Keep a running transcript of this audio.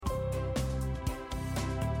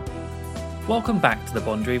Welcome back to the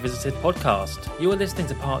Bond Revisited podcast. You are listening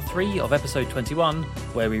to part 3 of episode 21,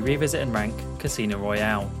 where we revisit and rank Casino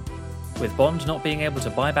Royale. With Bond not being able to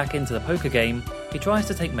buy back into the poker game, he tries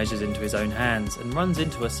to take measures into his own hands and runs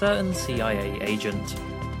into a certain CIA agent.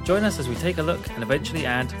 Join us as we take a look and eventually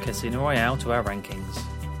add Casino Royale to our rankings.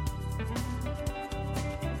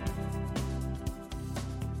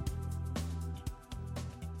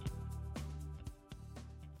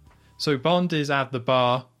 So Bond is at the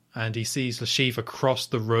bar and he sees Lashif across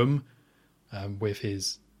the room with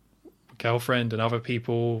his girlfriend and other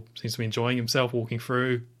people. Seems to be enjoying himself walking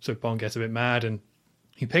through. So Bond gets a bit mad and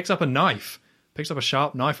he picks up a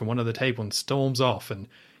sharp knife from one of the table and storms off. And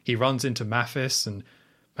he runs into Mathis and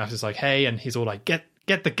Mathis is like, hey, and he's all like, get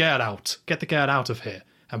the girl out of here.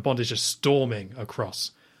 And Bond is just storming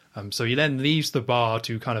across. So he then leaves the bar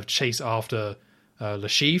to kind of chase after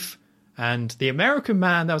Lashif. And the American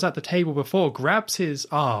man that was at the table before grabs his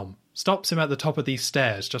arm, stops him at the top of these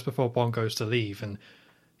stairs just before Bond goes to leave. And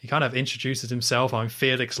he kind of introduces himself. I'm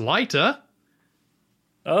Felix Leiter.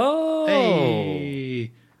 Oh!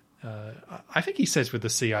 Hey! I think he says with the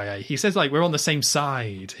CIA. He says, like, we're on the same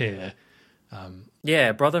side here.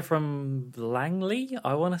 Yeah, brother from Langley,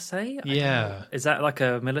 I want to say. Yeah. Is that like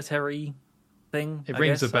a military thing? It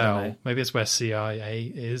rings a bell. Maybe it's where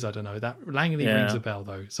CIA is. I don't know. That Langley rings a bell,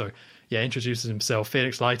 though. So, yeah, introduces himself.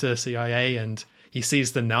 Felix Leiter, CIA, and he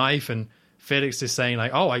sees the knife, and Felix is saying,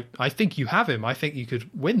 like, oh, I think you have him. I think you could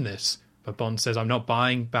win this. But Bond says, I'm not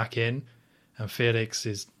buying back in. And Felix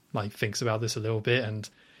is, like, thinks about this a little bit, and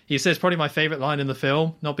he says probably my favourite line in the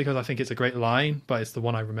film, not because I think it's a great line, but it's the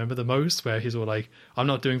one I remember the most, where he's all like, I'm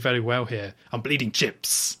not doing very well here. I'm bleeding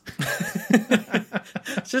chips.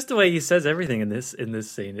 It's just the way he says everything in this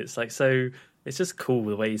scene. It's like, so it's just cool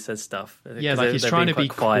the way he says stuff. Yeah, like he's trying to be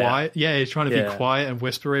quiet. Yeah, he's trying to be quiet and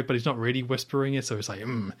whisper it, but he's not really whispering it. So it's like,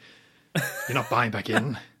 you're not buying back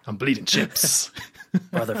in. I'm bleeding chips.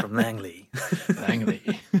 Brother from Langley. Langley.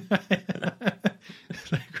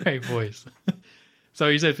 Great voice. So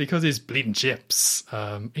he says because he's bleeding chips,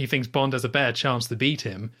 he thinks Bond has a better chance to beat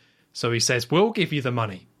him. So he says, we'll give you the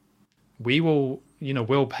money. We'll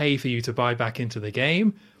pay for you to buy back into the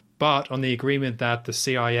game, but on the agreement that the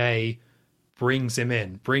CIA brings in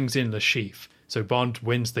Lashif. So Bond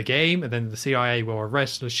wins the game, and then the CIA will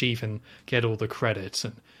arrest Lashif and get all the credits.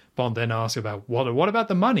 And Bond then asks about, what about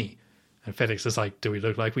the money? And Felix is like, do we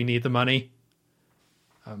look like we need the money?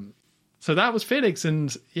 So that was Felix,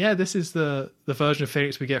 and yeah, this is the version of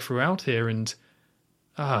Felix we get throughout here, and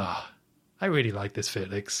I really like this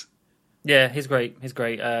Felix. Yeah, he's great.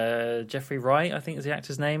 Jeffrey Wright, I think is the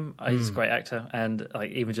actor's name. He's a great actor, and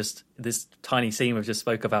like even just this tiny scene we've just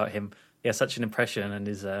spoke about him, yeah, such an impression, and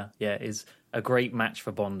is a great match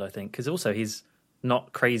for Bond, I think, because also he's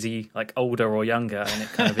not crazy like older or younger, and it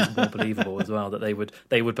kind of is more believable as well that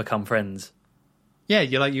they would become friends. Yeah,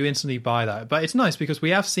 you instantly buy that. But it's nice because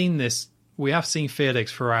we have seen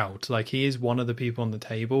Felix throughout. Like, he is one of the people on the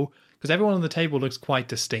table, because everyone on the table looks quite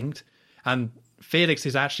distinct. And Felix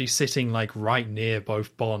is actually sitting, like, right near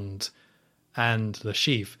both Bond and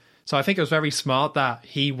Lashif. So I think it was very smart that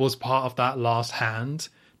he was part of that last hand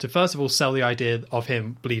to, first of all, sell the idea of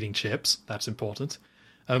him bleeding chips. That's important.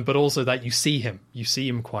 But also that you see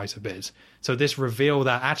him quite a bit. So this reveal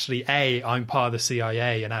that actually, I'm part of the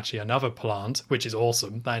CIA and actually another plant, which is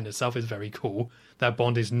awesome. That in itself is very cool. That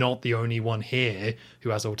Bond is not the only one here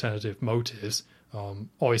who has alternative motives,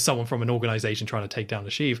 or is someone from an organization trying to take down the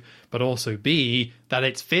Sheev, but also B, that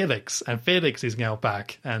it's Felix, and Felix is now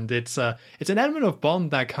back. And it's an element of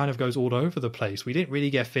Bond that kind of goes all over the place. We didn't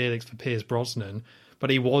really get Felix for Pierce Brosnan, but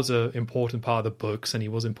he was an important part of the books, and he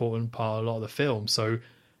was an important part of a lot of the film. So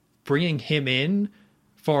bringing him in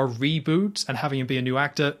for a reboot and having him be a new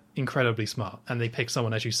actor, incredibly smart. And they pick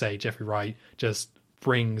someone, as you say, Jeffrey Wright, just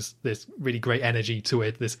brings this really great energy to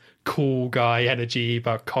it, this cool guy energy,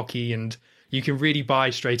 but cocky, and you can really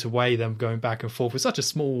buy straight away them going back and forth with such a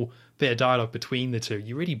small bit of dialogue between the two.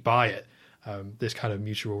 You really buy it, this kind of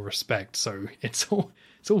mutual respect. So it's all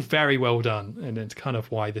very well done, and it's kind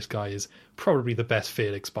of why this guy is probably the best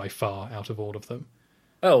Felix by far out of all of them.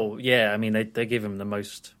 Oh, yeah, I mean, they give him the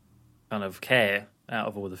most kind of care out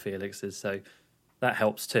of all the Felixes, so that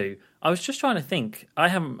helps too. I was just trying to think. I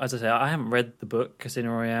haven't read the book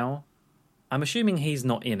Casino Royale. I'm assuming he's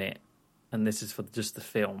not in it, and this is for just the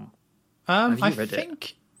film. I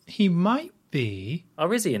think he might be.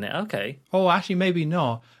 Oh, is he in it? Okay. Oh, actually, maybe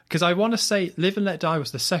not. Because I want to say Live and Let Die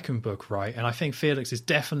was the second book, right? And I think Felix is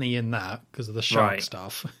definitely in that because of the shark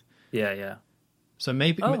stuff. Yeah. So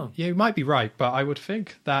maybe, you might be right. But I would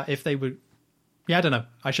think that if they would Yeah, I don't know.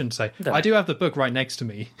 I shouldn't say. No. I do have the book right next to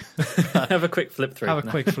me. Have a quick flip through. Have a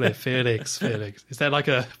quick flip. Felix. Is there like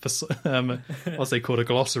what's they called, a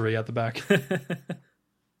glossary at the back?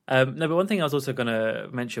 No, but one thing I was also going to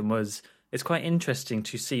mention was it's quite interesting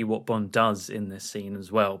to see what Bond does in this scene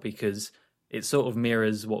as well, because it sort of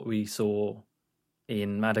mirrors what we saw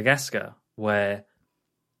in Madagascar, where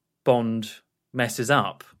Bond messes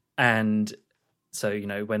up, and so,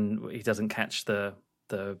 when he doesn't catch the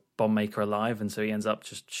bomb maker alive, and so he ends up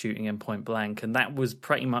just shooting him point blank. And that was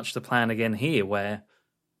pretty much the plan again here, where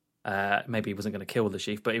maybe he wasn't going to kill the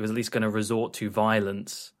chief, but he was at least going to resort to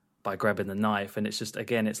violence by grabbing the knife. And it's just,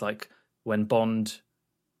 again, it's like when Bond,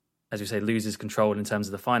 as you say, loses control in terms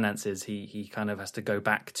of the finances, he kind of has to go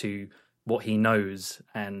back to what he knows.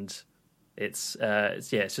 And it's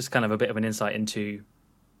just kind of a bit of an insight into,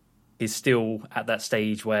 he's still at that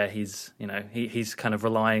stage where he's kind of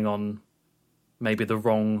relying on maybe the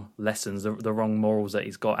wrong lessons, the wrong morals that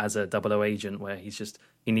he's got as a 00 agent, where he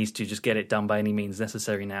needs to just get it done by any means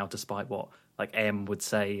necessary now, despite what like M would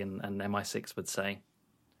say and MI6 would say.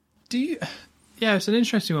 Yeah, it's an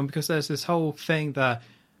interesting one, because there's this whole thing that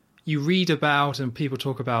you read about and people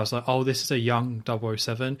talk about. It's like, oh, this is a young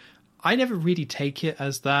 007. I never really take it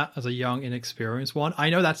as that, as a young, inexperienced one. I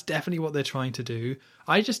know that's definitely what they're trying to do.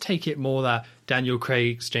 I just take it more that Daniel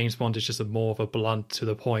Craig's James Bond is just more of a blunt, to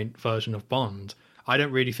the point version of Bond. I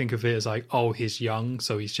don't really think of it as like, oh, he's young,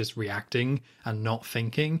 so he's just reacting and not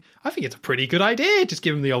thinking. I think it's a pretty good idea. Just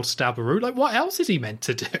give him the old stabberoo. Like, what else is he meant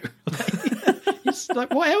to do?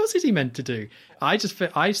 Like, what else is he meant to do? I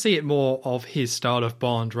see it more of his style of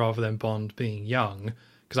Bond rather than Bond being young,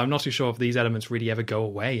 because I'm not too sure if these elements really ever go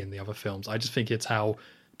away in the other films. I just think it's how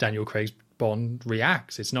Daniel Craig's Bond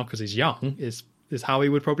reacts. It's not because he's young. It's how he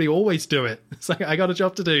would probably always do it. It's like, I got a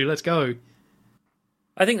job to do. Let's go.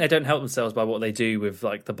 I think they don't help themselves by what they do with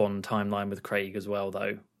like the Bond timeline with Craig as well,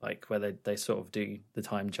 though. Like where they sort of do the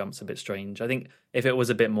time jumps a bit strange. I think if it was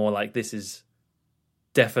a bit more like, this is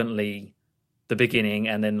definitely the beginning,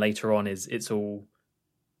 and then later on it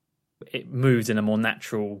moves in a more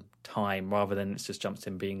natural time rather than it's just jumps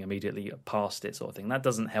in being immediately past it, sort of thing. That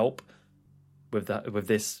doesn't help with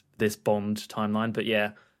this Bond timeline. But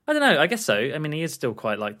yeah, I don't know. I guess so. I mean, he is still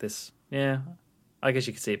quite like this. Yeah, I guess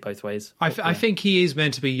you could see it both ways. I think he is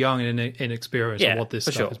meant to be young and inexperienced in what this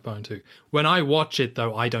stuff is bound to. When I watch it,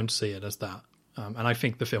 though, I don't see it as that. And I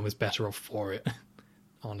think the film is better off for it,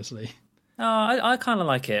 honestly. I kind of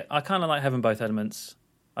like it. I kind of like having both elements,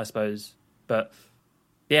 I suppose. But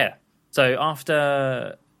yeah, so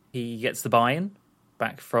after he gets the buy-in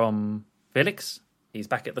back from Felix, he's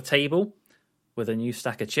back at the table with a new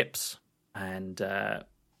stack of chips, and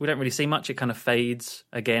we don't really see much. It kind of fades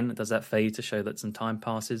again. It does that fade to show that some time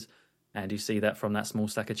passes, and you see that from that small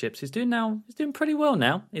stack of chips. He's doing pretty well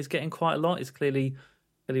now. He's getting quite a lot. He's clearly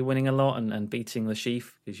winning a lot and beating the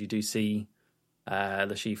Chief, because you do see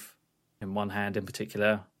the Chief in one hand in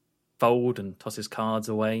particular fold and toss his cards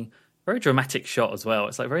away. Very dramatic shot as well.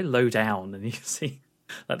 It's like very low down, and you can see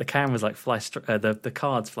like the cameras like fly the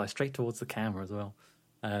cards fly straight towards the camera as well.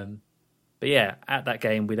 But yeah, at that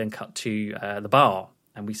game we then cut to the bar,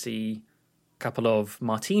 and we see a couple of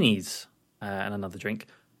martinis and another drink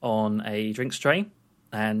on a drinks tray,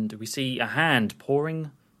 and we see a hand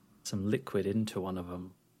pouring some liquid into one of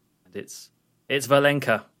them, and it's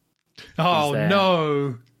Valenka. Oh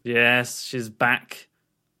no! Yes, she's back.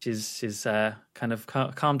 She's kind of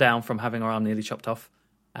calmed down from having her arm nearly chopped off,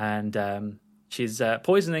 and she's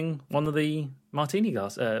poisoning one of the martini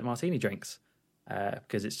drinks,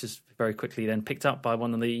 because it's just very quickly then picked up by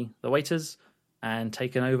one of the waiters and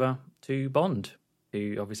taken over to Bond,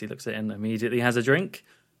 who obviously looks at it and immediately has a drink.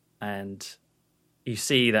 And you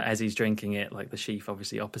see that as he's drinking it, like the Chief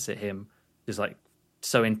obviously opposite him, just like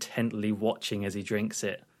so intently watching as he drinks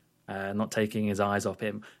it, not taking his eyes off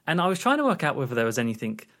him. And I was trying to work out whether there was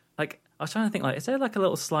anything, like, I was trying to think, like, is there like a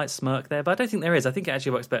little slight smirk there? But I don't think there is. I think it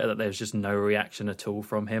actually works better that there's just no reaction at all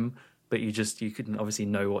from him, but you can obviously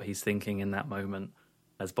know what he's thinking in that moment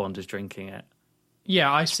as Bond is drinking it.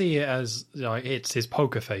 Yeah, I see it as it's his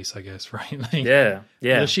poker face, I guess, right? Like, yeah.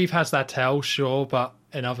 The Chief has that tell, sure, but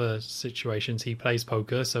in other situations he plays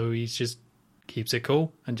poker, so he just keeps it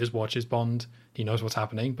cool and just watches Bond. He knows what's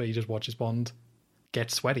happening, but he just watches Bond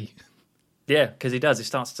get sweaty. Yeah, because he does.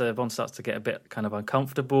 Bond starts to get a bit kind of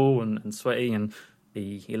uncomfortable and sweaty, and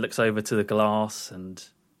he looks over to the glass, and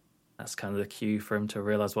that's kind of the cue for him to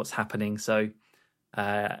realise what's happening. So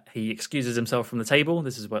he excuses himself from the table.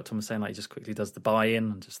 This is what Tom was saying, like he just quickly does the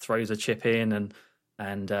buy-in and just throws a chip in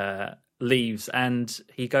and leaves. And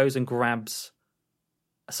he goes and grabs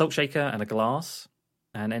a salt shaker and a glass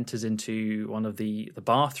and enters into one of the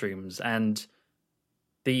bathrooms. And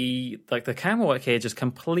the camera work here just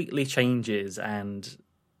completely changes, and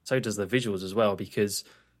so does the visuals as well, because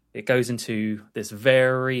it goes into this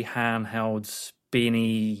very handheld,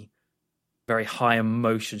 spinny, very high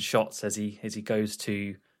emotion shots as he goes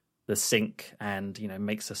to the sink and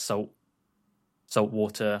makes a salt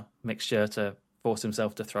water mixture to force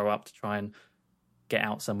himself to throw up to try and get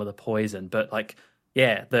out some of the poison. But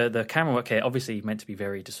the camera work here obviously meant to be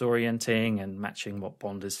very disorienting and matching what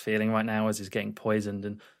Bond is feeling right now as he's getting poisoned,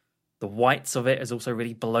 and the whites of it is also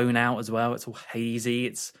really blown out as well. It's all hazy.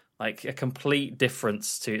 It's like a complete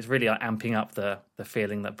difference to, it's really like amping up the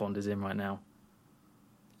feeling that Bond is in right now.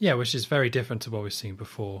 Yeah, which is very different to what we've seen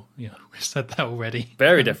before. We said that already.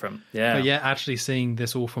 Very different, yeah. But actually seeing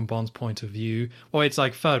this all from Bond's point of view, well, it's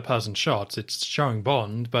like third-person shots. It's showing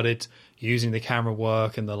Bond, but it's using the camera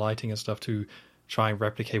work and the lighting and stuff to try and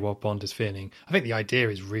replicate what Bond is feeling. I think the idea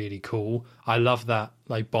is really cool. I love that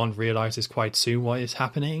Bond realizes quite soon what is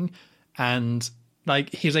happening, and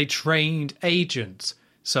he's a trained agent,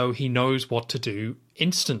 so he knows what to do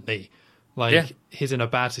instantly. He's in a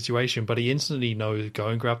bad situation, but he instantly knows, go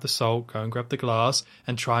and grab the salt, go and grab the glass,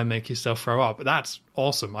 and try and make yourself throw up. That's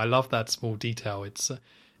awesome. I love that small detail.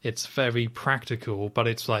 It's very practical, but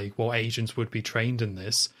it's agents would be trained in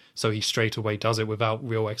this, so he straight away does it without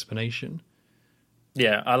real explanation.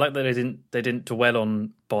 Yeah, I like that they didn't dwell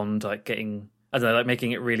on Bond getting, I don't know,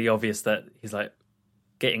 making it really obvious that he's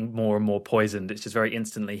getting more and more poisoned. It's just very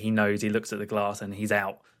instantly, he knows, he looks at the glass and he's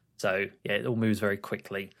out. So yeah, it all moves very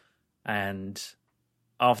quickly. And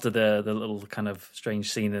after the little kind of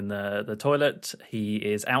strange scene in the toilet, he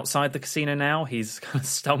is outside the casino now. He's kind of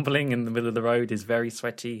stumbling in the middle of the road. He's very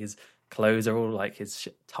sweaty. His clothes are all his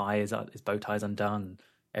bow tie's undone, and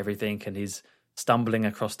everything. And he's stumbling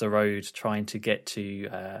across the road trying to get to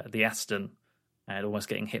the Aston, and almost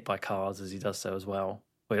getting hit by cars as he does so as well.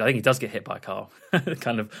 Well, I think he does get hit by a car,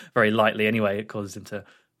 kind of very lightly anyway. It causes him to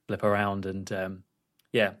flip around. And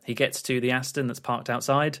he gets to the Aston that's parked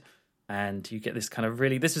outside. And you get this kind of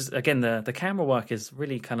this is, again, the camera work is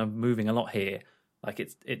really kind of moving a lot here.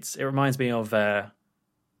 It reminds me of the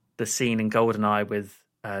scene in GoldenEye with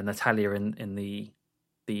Natalia in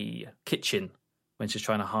the kitchen when she's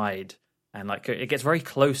trying to hide. And it gets very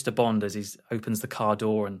close to Bond as he opens the car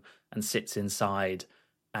door and sits inside.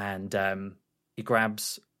 And he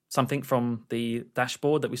grabs something from the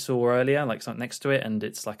dashboard that we saw earlier, something next to it. And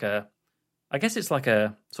it's I guess it's like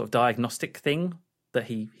a sort of diagnostic thing that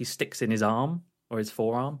he sticks in his arm or his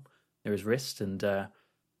forearm or his wrist, and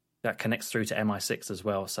that connects through to MI6 as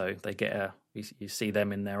well. So they get you see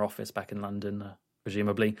them in their office back in London,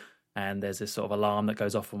 presumably, and there's this sort of alarm that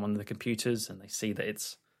goes off on one of the computers, and they see that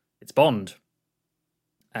it's Bond,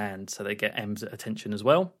 and so they get M's attention as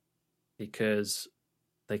well, because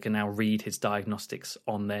they can now read his diagnostics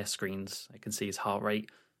on their screens. They can see his heart rate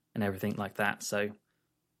and everything like that. So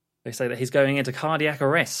they say that he's going into cardiac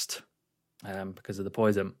arrest because of the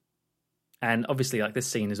poison. And obviously, this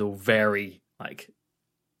scene is all very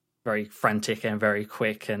very frantic and very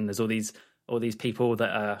quick, and there's all these people that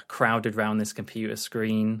are crowded around this computer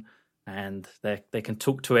screen, and they can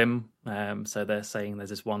talk to him. So they're saying, there's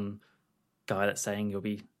this one guy that's saying, you'll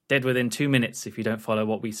be dead within 2 minutes if you don't follow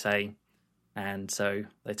what we say. And so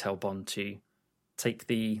they tell Bond to take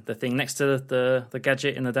the thing next to the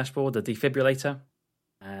gadget in the dashboard, the defibrillator,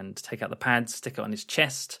 and take out the pad, stick it on his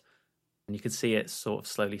chest. And you can see it sort of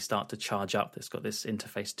slowly start to charge up. It's got this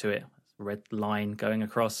interface to it, red line going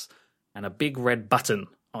across, and a big red button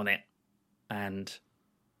on it. And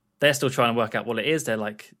they're still trying to work out what it is.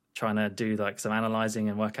 They're trying to do some analyzing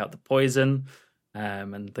and work out the poison.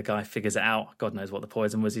 And the guy figures it out. God knows what the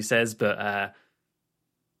poison was, he says. But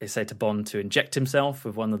they say to Bond to inject himself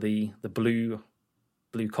with one of the blue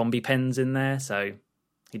combi pens in there. So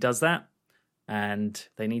he does that. And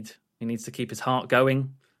he needs to keep his heart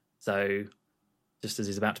going. So just as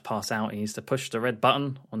he's about to pass out, he needs to push the red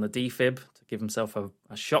button on the defib to give himself a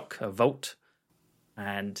shock, a jolt.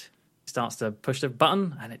 And he starts to push the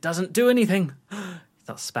button, and it doesn't do anything. He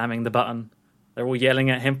starts spamming the button. They're all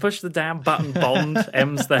yelling at him, push the damn button, Bond.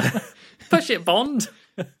 M's there. Push it, Bond.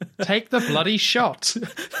 Take the bloody shot.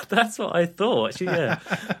 That's what I thought. Yeah.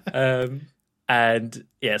 And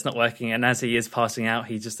it's not working. And as he is passing out,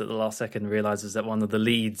 he just at the last second realizes that one of the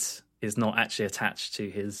leads is not actually attached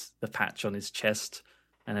to the patch on his chest.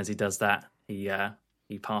 And as he does that, he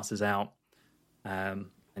passes out. And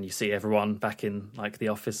you see everyone back in the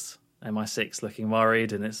office, MI6, looking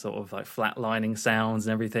worried, and it's sort of flatlining sounds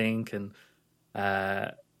and everything.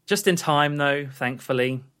 And just in time, though,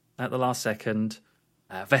 thankfully, at the last second,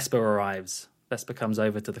 Vesper arrives. Vesper comes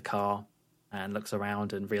over to the car and looks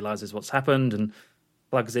around and realizes what's happened, and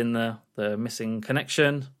plugs in the missing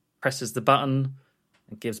connection, presses the button,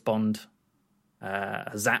 and gives Bond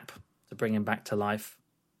a zap to bring him back to life.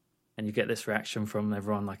 And you get this reaction from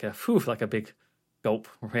everyone, like a big gulp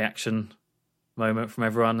reaction moment from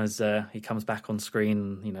everyone as he comes back on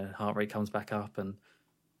screen. You know, heart rate comes back up, and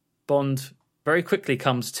Bond very quickly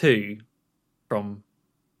comes to from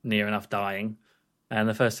near enough dying. And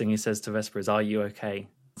the first thing he says to Vesper is, "Are you okay?"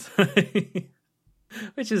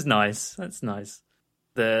 Which is nice. That's nice.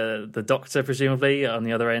 The doctor, presumably, on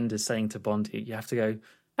the other end is saying to Bond, "You have to go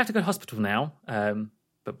to hospital now."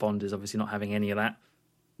 But Bond is obviously not having any of that.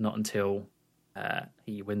 Not until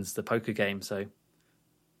he wins the poker game. So,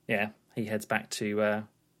 yeah, he heads back to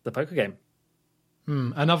the poker game.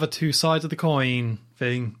 Another two sides of the coin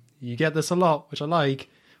thing. You get this a lot, which I like.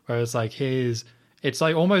 Whereas, like, it's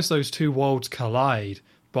like almost those two worlds collide.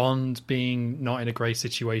 Bond being not in a great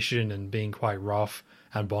situation and being quite rough,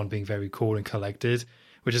 and Bond being very cool and collected,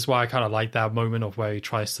 which is why I kind of like that moment of where he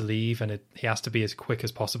tries to leave and he has to be as quick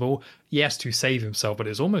as possible. Yes, to save himself, but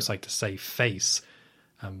it's almost like to save face.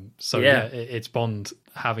 It's Bond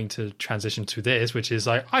having to transition to this, which is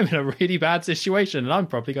like, I'm in a really bad situation and I'm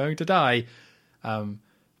probably going to die.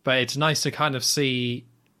 But it's nice to kind of see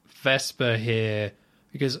Vesper here,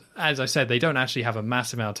 because, as I said, they don't actually have a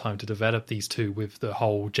massive amount of time to develop these two with the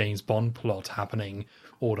whole James Bond plot happening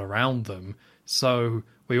all around them. So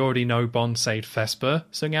we already know Bond saved Vesper,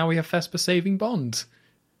 so now we have Vesper saving Bond.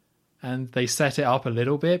 And they set it up a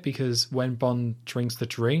little bit, because when Bond drinks the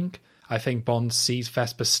drink, I think Bond sees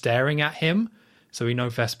Vesper staring at him, so we know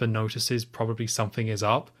Vesper notices probably something is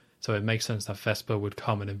up, so it makes sense that Vesper would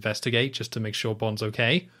come and investigate just to make sure Bond's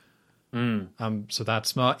okay. So that's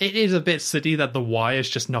smart. It is a bit silly that the wire's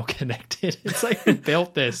just not connected. It's like, who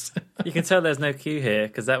built this? You can tell there's no Q here,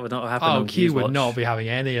 because that would not happen. Oh, Q would not be having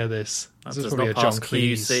any of this. This is probably a John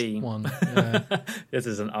Cleese one. Yeah. This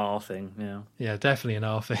is an R thing, yeah. Yeah, definitely an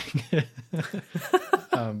R thing.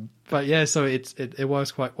 But yeah, so it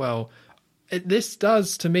works quite well. This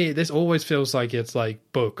does, to me, this always feels like it's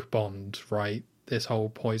like book Bond, right? This whole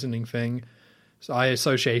poisoning thing. So I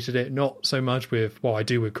associated it not so much with, well, I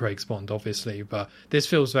do with Craig's Bond, obviously, but this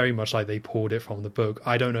feels very much like they pulled it from the book.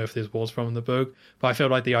 I don't know if this was from the book, but I feel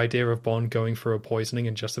like the idea of Bond going through a poisoning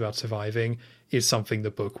and just about surviving is something the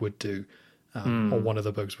book would do, or one of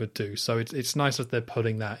the books would do. So it's nice that they're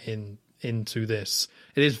putting that into this.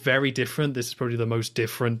 It is very different. This is probably the most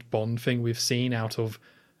different Bond thing we've seen out of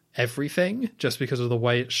everything, just because of the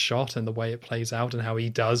way it's shot and the way it plays out and how he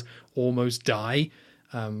does almost die.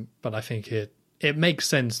 But I think it makes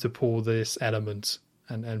sense to pull this element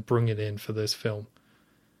and bring it in for this film.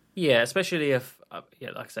 Yeah, especially if,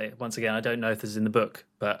 like I say, once again, I don't know if this is in the book,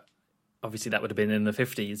 but obviously that would have been in the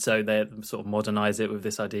 50s, so they sort of modernise it with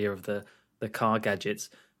this idea of the car gadgets.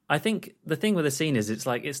 I think the thing with the scene is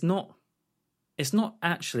it's not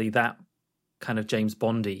actually that kind of James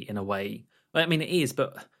Bondy in a way. Well, I mean, it is,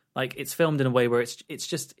 but like it's filmed in a way where it's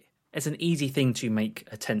an easy thing to make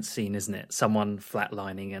a tense scene, isn't it? Someone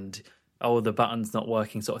flatlining and the button's not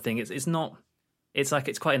working sort of thing. It's an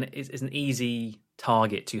easy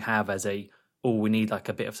target to have as we need like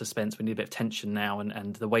a bit of suspense, we need a bit of tension now,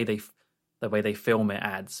 and the way they film it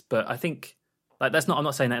adds. But I think like I'm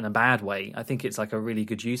not saying that in a bad way. I think it's like a really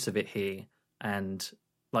good use of it here. And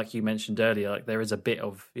like you mentioned earlier, like there is still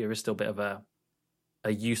a bit of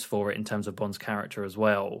a use for it in terms of Bond's character as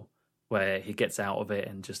well, where he gets out of it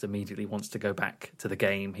and just immediately wants to go back to the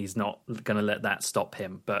game. He's not going to let that stop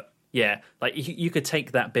him. But yeah, like you could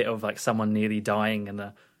take that bit of like someone nearly dying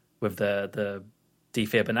and with the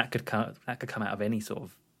defib, and that could come out of any sort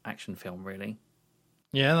of action film, really.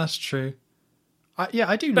 Yeah, that's true.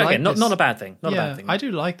 I do but like again, this. Not a bad thing. Not a bad thing. I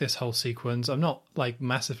do like this whole sequence. I'm not like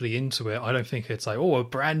massively into it. I don't think it's like, a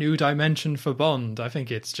brand new dimension for Bond. I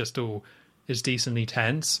think it's just it's decently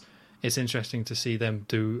tense. It's interesting to see them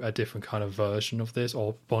do a different kind of version of this,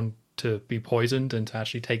 or Bond to be poisoned and to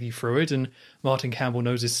actually take you through it. And Martin Campbell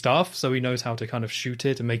knows his stuff, so he knows how to kind of shoot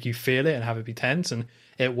it and make you feel it and have it be tense. And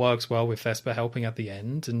it works well with Vesper helping at the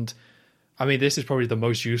end. And I mean, this is probably the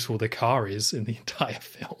most useful the car is in the entire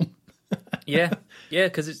film. yeah,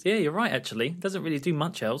 because you're right. Actually, it doesn't really do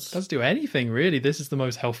much else. It doesn't do anything really. This is the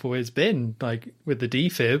most helpful it's been, like with the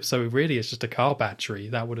defib. So really, it's just a car battery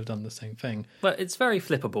that would have done the same thing. But it's very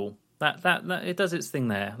flippable. That it does its thing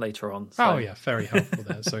there later on. So. Oh yeah, very helpful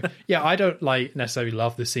there. So yeah, I don't like necessarily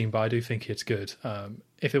love this scene, but I do think it's good.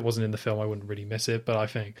 If it wasn't in the film, I wouldn't really miss it. But I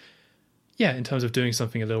think, yeah, in terms of doing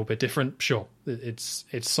something a little bit different, sure, it's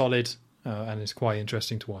solid and it's quite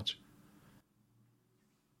interesting to watch.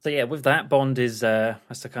 So yeah, with that, Bond has to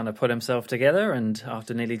kind of put himself together, and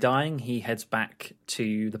after nearly dying, he heads back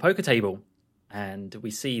to the poker table, and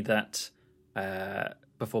we see that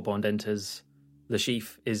before Bond enters, Le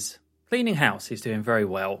Chiffre is cleaning house. He's doing very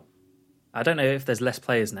well. I don't know if there's less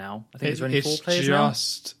players now. I think there's only 4 players now.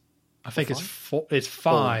 I think it's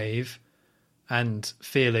 5, and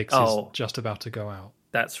Felix is just about to go out.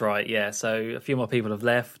 That's right, yeah. So a few more people have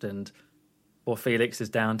left, and poor Felix is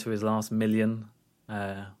down to his last million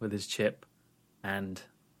with his chip, and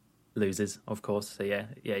loses, of course. So yeah,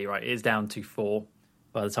 you're right. It is down to 4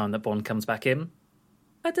 by the time that Bond comes back in.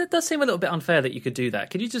 It does seem a little bit unfair that you could do that.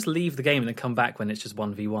 Could you just leave the game and then come back when it's just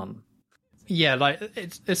 1v1? Yeah, like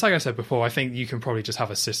it's like I said before. I think you can probably just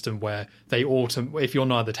have a system where if you're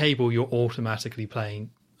not at the table, you're automatically paying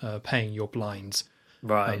your blinds.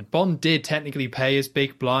 Right. Bond did technically pay his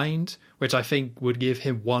big blind, which I think would give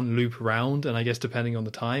him 1 loop around, and I guess depending on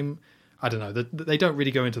the time, I don't know. They don't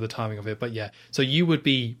really go into the timing of it, but yeah. So you would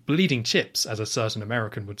be bleeding chips, as a certain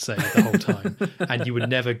American would say, the whole time, and you would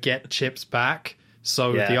never get chips back.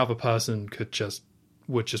 So the other person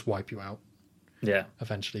would just wipe you out. Yeah.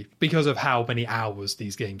 Eventually, because of how many hours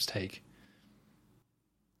these games take.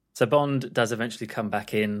 So Bond does eventually come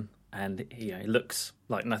back in, and he looks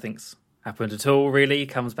like nothing's happened at all. Really, he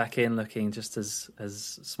comes back in looking just as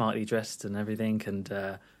smartly dressed and everything,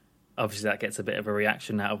 and obviously that gets a bit of a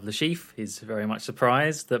reaction out of Le Chiffre. He's very much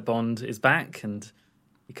surprised that Bond is back, and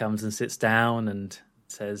he comes and sits down and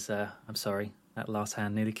says, "I'm sorry, that last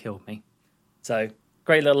hand nearly killed me." So.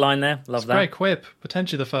 Great little line there. Love that. Great quip.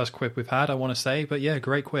 Potentially the first quip we've had, I want to say. But yeah,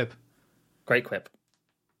 great quip. Great quip.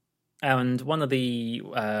 And one of the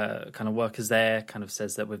kind of workers there kind of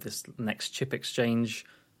says that with this next chip exchange,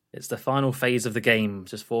 it's the final phase of the game.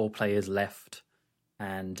 Just 4 players left.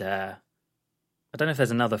 And I don't know if there's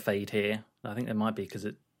another fade here. I think there might be because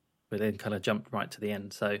we then kind of jumped right to the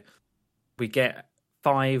end. So we get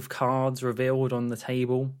 5 cards revealed on the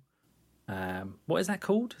table. What is that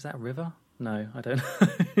called? Is that a river? No, I don't.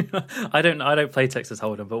 I don't play Texas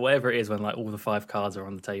Hold'em, but whatever it is, when like all the 5 cards are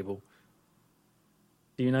on the table.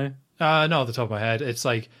 Do you know? No, off the top of my head, it's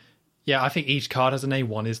like, I think each card has a name.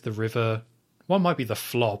 One is the river. One might be the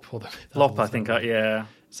flop or the flop. I think,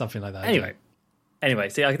 something like that. Anyway,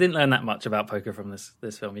 see, I didn't learn that much about poker from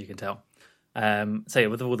this film. You can tell. So yeah,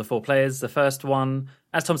 with all the 4 players, the first one,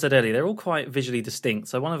 as Tom said earlier, they're all quite visually distinct.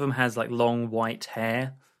 So one of them has like long white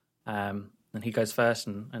hair. And he goes first,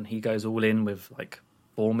 and he goes all in with like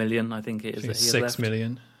 4 million, I think it is. I think it's 6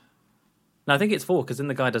 million. No, I think it's 4, because then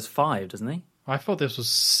the guy does 5, doesn't he? I thought this was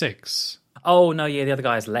 6. Oh, no, yeah, the other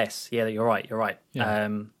guy has less. Yeah, you're right. Yeah.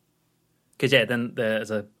 Because, then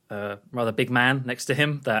there's a rather big man next to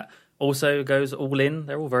him that also goes all in.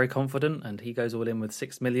 They're all very confident, and he goes all in with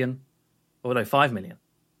 6 million. Or no, 5 million.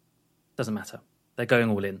 Doesn't matter. They're going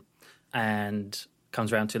all in. And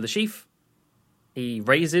comes around to Le Chiffre. He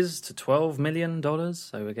raises to $12 million,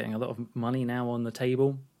 so we're getting a lot of money now on the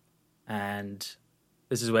table. And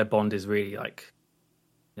this is where Bond is really like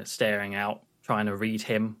staring out, trying to read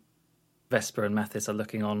him. Vesper and Mathis are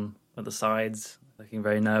looking on at the sides, looking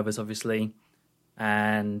very nervous, obviously.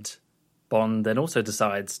 And Bond then also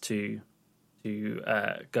decides to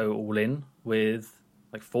go all in with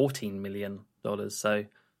like $14 million. So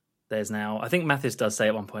there's now, I think Mathis does say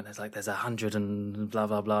at one point, there's 100 and blah,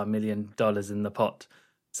 blah, blah $million in the pot.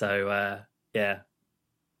 So,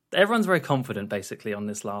 everyone's very confident basically on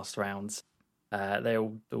this last round. They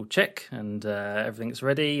all check and everything's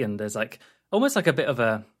ready. And there's like almost like a bit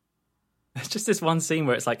of it's just this one scene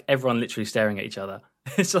where it's like everyone literally staring at each other.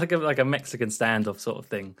 It's like a Mexican standoff sort of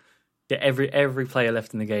thing. Yeah, every player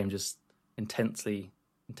left in the game just intently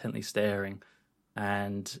staring.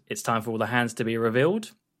 And it's time for all the hands to be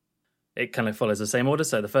revealed. It kind of follows the same order.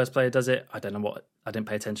 So the first player does it. I didn't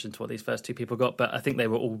pay attention to what these first 2 people got, but I think they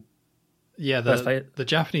were all. Yeah, the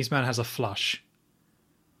Japanese man has a flush.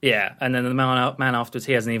 Yeah, and then the man afterwards,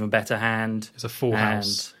 he has an even better hand. It's a full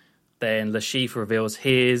house. Then Le Chiffre reveals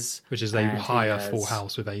his, which is a higher full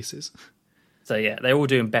house with aces. So yeah, they're all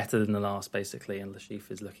doing better than the last basically, and Le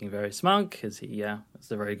Chiffre is looking very smug because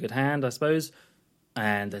it's a very good hand, I suppose.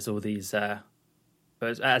 And there's all these.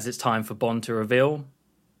 But as it's time for Bond to reveal.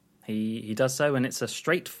 He does so, and it's a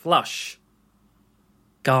straight flush.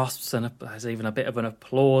 Gasps, and there's even a bit of an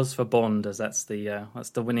applause for Bond, as that's the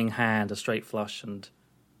winning hand, a straight flush, and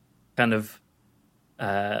kind of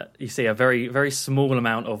you see a very, very small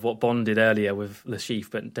amount of what Bond did earlier with Le Chiffre,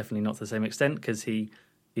 but definitely not to the same extent, because he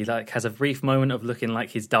like has a brief moment of looking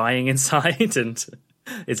like he's dying inside, and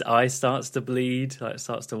his eye starts to bleed, like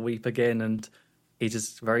starts to weep again, and he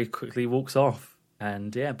just very quickly walks off.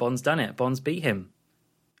 And yeah, Bond's done it. Bond's beat him.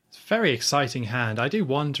 It's a very exciting hand. I do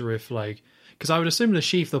wonder if, because I would assume Le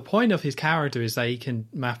Chiffre, the point of his character is that he can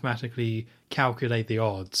mathematically calculate the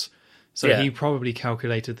odds. So he probably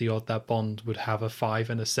calculated the odd that Bond would have a 5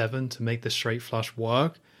 and a 7 to make the straight flush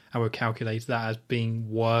work, and would calculate that as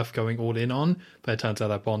being worth going all in on. But it turns out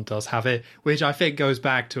that Bond does have it, which I think goes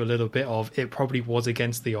back to a little bit of it probably was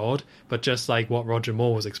against the odd, but just like what Roger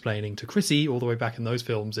Moore was explaining to Chrissy all the way back in those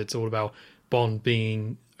films, it's all about Bond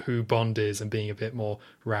being who Bond is and being a bit more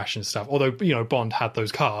rash and stuff. Although, you know, Bond had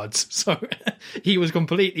those cards, so he was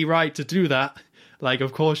completely right to do that. Like,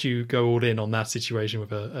 of course you go all in on that situation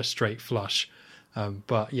with a straight flush.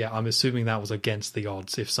 But yeah, I'm assuming that was against the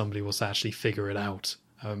odds if somebody was to actually figure it out,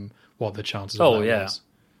 what the chances of that was.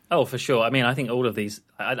 Oh, for sure. I mean, I think all of these,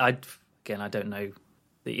 I don't know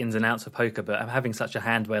the ins and outs of poker, but having such a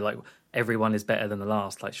hand where like everyone is better than the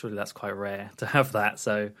last, like surely that's quite rare to have that.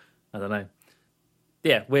 So I don't know.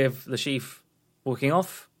 Yeah, with the chief walking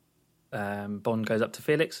off, Bond goes up to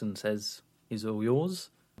Felix and says, "He's all yours,"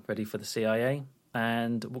 ready for the CIA,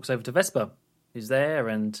 and walks over to Vesper, who's there,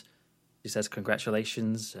 and she says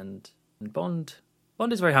congratulations, and Bond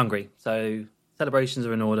is very hungry, so celebrations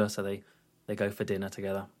are in order, so they go for dinner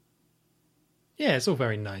together. Yeah, it's all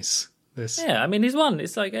very nice. Yeah, I mean, he's won.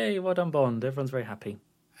 It's like, hey, well done, Bond. Everyone's very happy.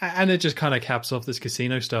 And it just kind of caps off this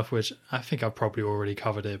casino stuff, which I think I've probably already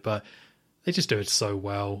covered it, but they just do it so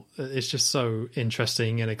well. It's just so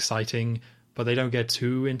interesting and exciting, but they don't get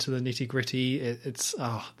too into the nitty gritty.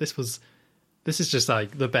 This is just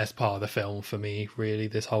like the best part of the film for me, really,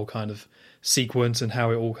 this whole kind of sequence and how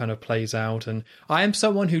it all kind of plays out. And I am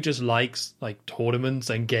someone who just likes like tournaments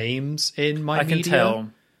and games in my media. I can tell.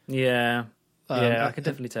 Yeah. I can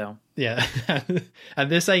definitely tell. Yeah. And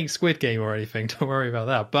this ain't Squid Game or anything, don't worry about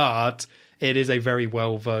that. But it is a very a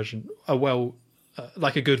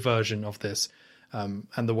good version of this. And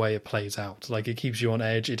the way it plays out, like it keeps you on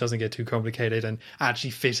edge, it doesn't get too complicated, and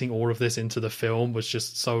actually fitting all of this into the film was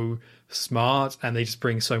just so smart, and they just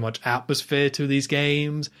bring so much atmosphere to these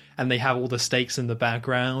games, and they have all the stakes in the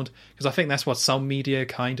background, because I think that's what some media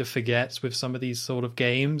kind of forgets with some of these sort of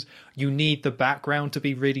games. You need the background to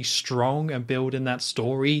be really strong and build in that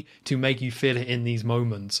story to make you feel it in these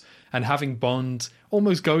moments. And having Bond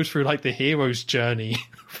almost go through like the hero's journey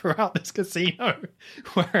throughout this casino,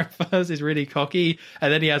 where at first he's really cocky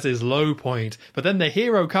and then he has his low point, but then the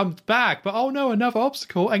hero comes back, but oh no, another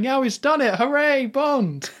obstacle, and now he's done it, hooray,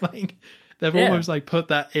 Bond. Like they've almost like put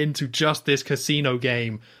that into just this casino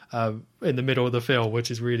game in the middle of the film, which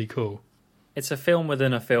is really cool. It's a film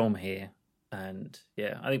within a film here, and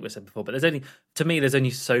yeah, I think we said before, but there's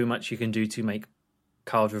only so much you can do to make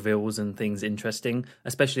card reveals and things interesting,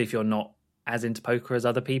 especially if you're not as into poker as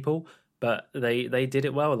other people. But they did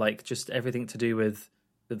it well, like just everything to do with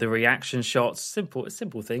the reaction shots, simple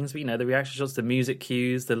things, but you know, the reaction shots, the music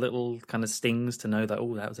cues, the little kind of stings to know that,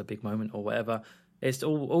 oh, that was a big moment or whatever. It's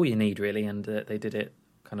all you need really, and they did it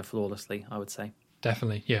kind of flawlessly, I would say.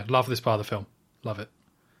 Definitely, yeah, love this part of the film, love it.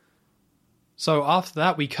 So after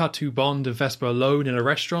that, we cut to Bond and Vesper alone in a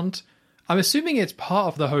restaurant. I'm assuming it's part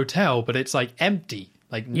of the hotel, but it's like empty.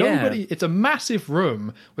 Like nobody, It's a massive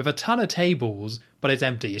room with a ton of tables, but it's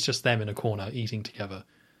empty. It's just them in a corner eating together.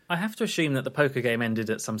 I have to assume that the poker game ended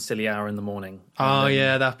at some silly hour in the morning. Oh,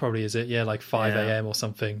 yeah, that probably is it. Yeah, like 5 a.m. or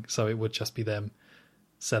something. So it would just be them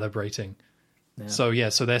celebrating. Yeah.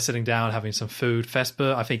 So they're sitting down having some food.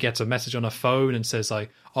 Vesper, I think, gets a message on her phone and says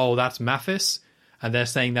like, oh, that's Mathis. And they're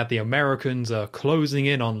saying that the Americans are closing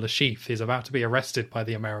in on Le Chiffre. He's about to be arrested by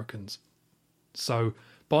the Americans. So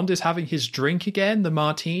Bond is having his drink again, the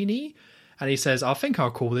martini, and he says, I think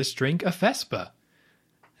I'll call this drink a Vesper.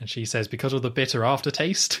 And she says, because of the bitter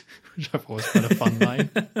aftertaste, which I thought was kind of fun line.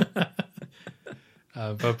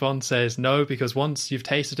 But Bond says, no, because once you've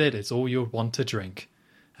tasted it, it's all you'll want to drink.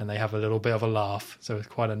 And they have a little bit of a laugh, so it's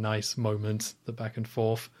quite a nice moment, the back and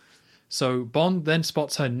forth. So Bond then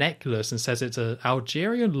spots her necklace and says it's an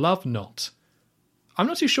Algerian love knot. I'm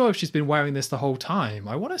not too sure if she's been wearing this the whole time.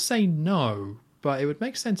 I want to say no, but it would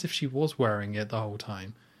make sense if she was wearing it the whole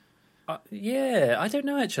time. Yeah, I don't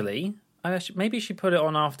know actually. Maybe she put it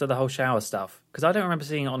on after the whole shower stuff, because I don't remember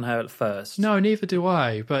seeing it on her at first. No, neither do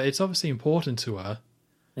I, but it's obviously important to her.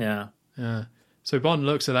 Yeah. Yeah. So Bond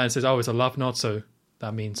looks at that and says, oh, it's a love knot, so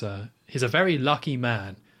that means he's a very lucky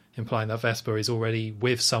man, implying that Vesper is already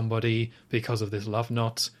with somebody because of this love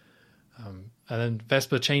knot. And then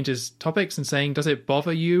Vesper changes topics and saying, does it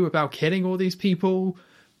bother you about killing all these people?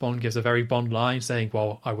 Bond gives a very Bond line saying,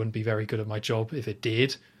 well, I wouldn't be very good at my job if it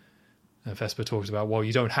did. And Vesper talks about, well,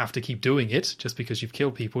 you don't have to keep doing it. Just because you've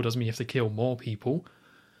killed people doesn't mean you have to kill more people.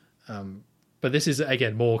 But this is,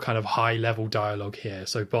 again, more kind of high-level dialogue here.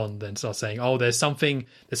 So Bond then starts saying, oh, there's something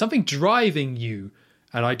driving you,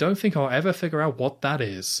 and I don't think I'll ever figure out what that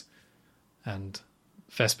is. And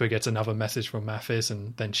Vesper gets another message from Mathis,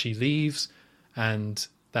 and then she leaves, and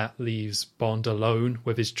that leaves Bond alone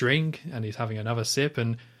with his drink, and he's having another sip,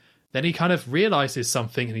 and then he kind of realizes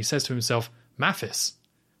something, and he says to himself, Mathis,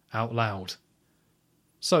 out loud.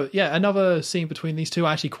 So, yeah, another scene between these two.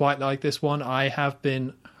 I actually quite like this one. I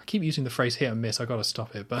keep using the phrase hit and miss, I gotta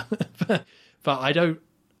stop it, but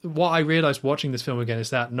what I realized watching this film again is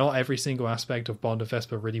that not every single aspect of Bond and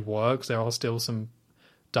Vesper really works. There are still some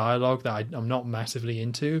dialogue that I'm not massively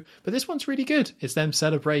into, but this one's really good. It's them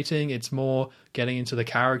celebrating, it's more getting into the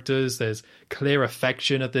characters. There's clear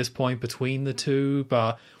affection at this point between the two,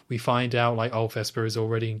 but we find out like, oh, Vesper is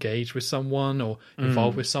already engaged with someone or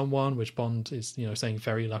involved with someone, which Bond is, saying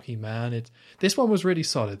very lucky man. This one was really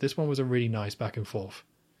solid. This one was a really nice back and forth.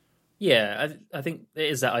 Yeah, I think it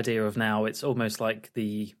is that idea of now. It's almost like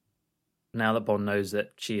now that Bond knows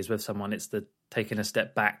that she is with someone, it's the taking a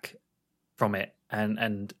step back from it,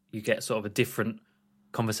 and you get sort of a different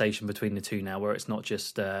conversation between the two now, where it's not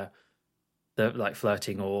just the like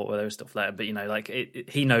flirting or they're still flirting, but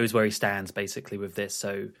he knows where he stands basically with this.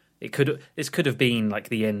 So this could have been like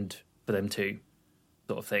the end for them too,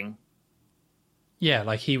 sort of thing. Yeah,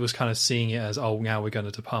 like he was kind of seeing it as, oh, now we're going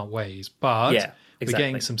to depart ways, but yeah, exactly. We're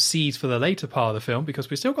getting some seeds for the later part of the film because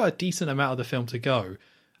we've still got a decent amount of the film to go.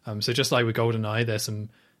 So just like with GoldenEye, there's some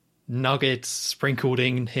nuggets sprinkled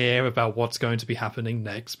in here about what's going to be happening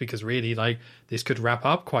next, because really, like, this could wrap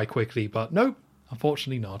up quite quickly, but nope,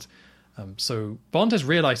 unfortunately not. So Bond has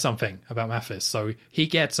realized something about Mathis, so he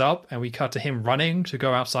gets up and we cut to him running to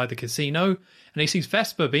go outside the casino, and he sees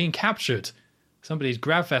Vesper being captured. Somebody's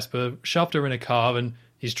grabbed Vesper, shoved her in a car, and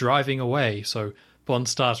is driving away. So Bond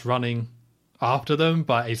starts running after them,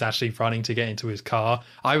 but he's actually running to get into his car.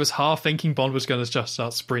 I was half thinking Bond was going to just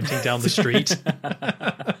start sprinting down the street.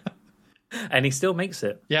 And he still makes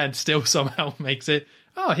it. Yeah, and still somehow makes it.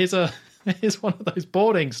 Oh, here's one of those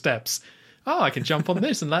boarding steps. Oh, I can jump on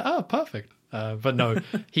this and perfect. But no,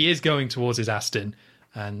 he is going towards his Aston,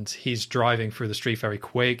 and he's driving through the street very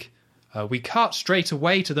quick. We cut straight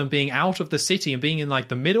away to them being out of the city and being in like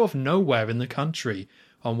the middle of nowhere in the country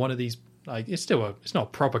on one of these. Like it's not a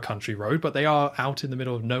proper country road, but they are out in the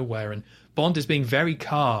middle of nowhere, and Bond is being very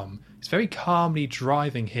calm. He's very calmly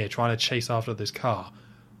driving here, trying to chase after this car.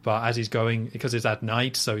 But as he's going, because it's at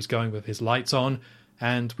night, so he's going with his lights on,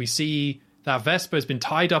 and we see that Vespa has been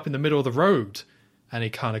tied up in the middle of the road, and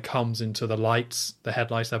it kind of comes into the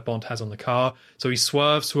headlights that Bond has on the car. So he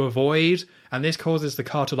swerves to avoid, and this causes the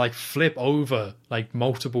car to like flip over like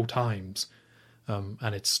multiple times.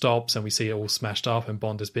 And it stops, and we see it all smashed up, and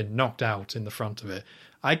Bond has been knocked out in the front of it.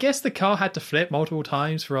 I guess the car had to flip multiple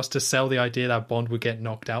times for us to sell the idea that Bond would get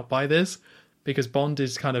knocked out by this, because Bond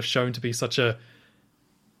is kind of shown to be such a,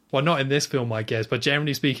 well, not in this film, I guess, but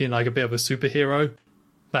generally speaking, like a bit of a superhero,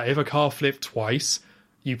 that if a car flipped twice,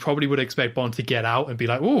 you probably would expect Bond to get out and be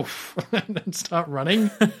like, oof, and start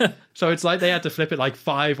running. So it's like they had to flip it like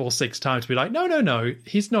 5 or 6 times to be like, no,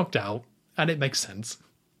 he's knocked out, and it makes sense.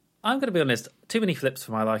 I'm going to be honest, too many flips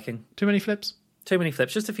for my liking. Too many flips? Too many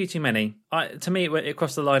flips, just a few too many. To me, it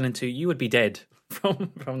crossed the line into you would be dead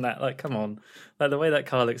from that. Like, come on. Like, the way that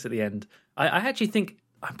car looks at the end. I actually think,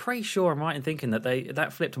 I'm pretty sure I'm right in thinking that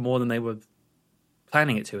that flipped more than they were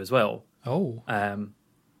planning it to as well. Oh.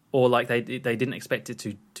 Or like they didn't expect it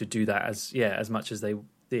to do that as much as they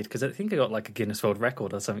did. Because I think I got like a Guinness World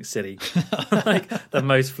Record or something silly. Like the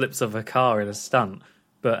most flips of a car in a stunt.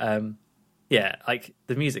 But yeah, like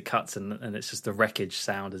the music cuts and it's just the wreckage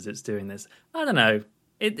sound as it's doing this. I don't know.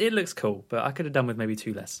 It looks cool, but I could have done with maybe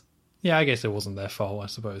 2 less. Yeah, I guess it wasn't their fault, I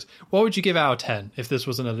suppose. What would you give out of 10 if this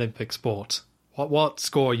was an Olympic sport? What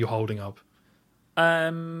score are you holding up? 8.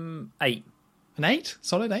 An 8?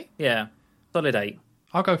 Solid 8? Yeah, solid 8.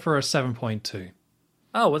 I'll go for a 7.2.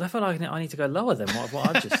 Oh, well, I feel like I need to go lower than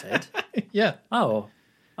what I've just said. Yeah. Oh,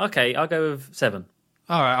 okay, I'll go with 7.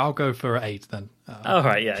 All right, I'll go for 8 then. All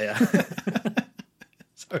right, yeah.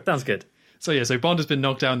 Sounds good. So Bond has been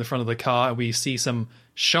knocked down in the front of the car, and we see some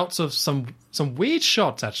shots of some weird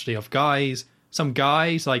shots, actually, of some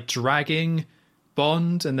guys like dragging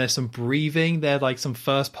Bond, and there's some breathing. They're like some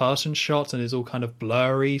first-person shots, and it's all kind of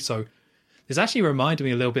blurry. So this actually reminded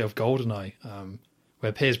me a little bit of GoldenEye,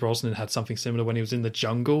 where Pierce Brosnan had something similar when he was in the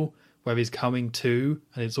jungle, where he's coming to,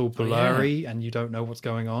 and it's all blurry, and you don't know what's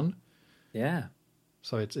going on. Yeah.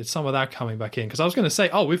 So it's some of that coming back in. Because I was going to say,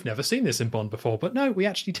 we've never seen this in Bond before. But no, we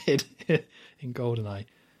actually did in GoldenEye.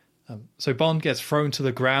 So Bond gets thrown to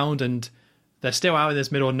the ground, and they're still out in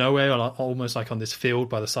this middle of nowhere, almost like on this field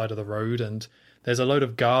by the side of the road. And there's a load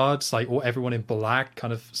of guards, like everyone in black,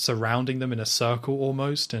 kind of surrounding them in a circle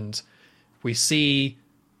almost. And we see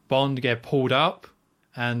Bond get pulled up,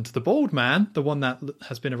 And the bald man, the one that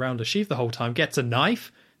has been around Lashif the whole time, gets a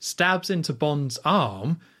knife, stabs into Bond's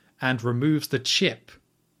arm, and removes the chip.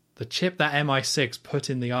 The chip that MI6 put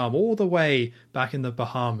in the arm all the way back in the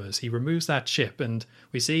Bahamas. He removes that chip, and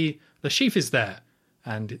we see Lashif is there.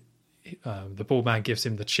 And the bald man gives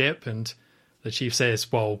him the chip, and the chief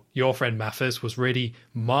says, well, your friend Mathis was really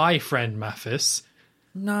my friend Mathis.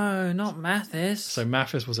 No, not Mathis. So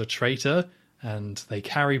Mathis was a traitor, and they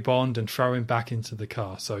carry Bond and throw him back into the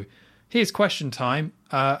car. So here's question time.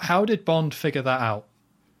 How did Bond figure that out?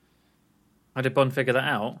 How did Bond figure that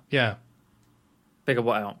out? Yeah. Figure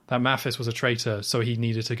what out? That Mathis was a traitor, so he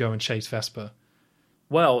needed to go and chase Vesper.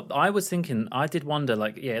 Well, I was thinking, I did wonder,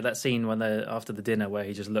 that scene when they're after the dinner where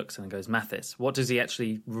he just looks and goes, Mathis, what does he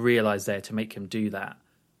actually realise there to make him do that?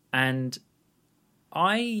 And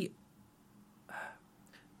my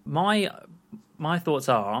thoughts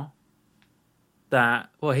are that,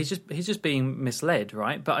 well, he's just being misled,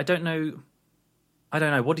 right? But I don't know.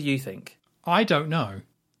 What do you think? I don't know.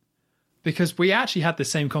 Because we actually had the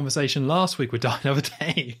same conversation last week with Die Another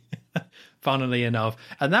Day, funnily enough.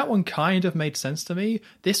 And that one kind of made sense to me.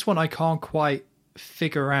 This one I can't quite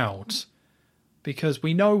figure out. Because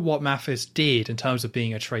we know what Mathis did in terms of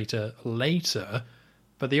being a traitor later.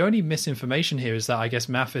 But the only misinformation here is that I guess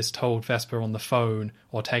Mathis told Vesper on the phone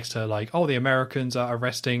or text her like, oh, the Americans are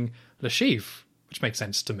arresting Lashif, which makes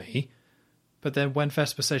sense to me. But then when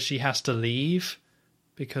Vesper says she has to leave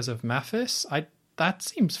because of Mathis, that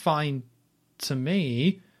seems fine to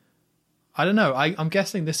me. I don't know. I'm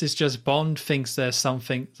guessing this is just Bond thinks there's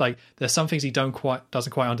something like there's some things he doesn't quite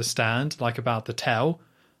understand, like about the tell.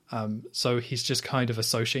 So he's just kind of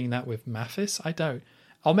associating that with Mathis. I don't.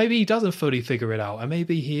 Or maybe he doesn't fully figure it out, and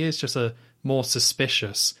maybe he is just a more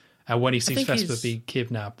suspicious. And when he sees Vesper be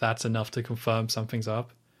kidnapped, that's enough to confirm something's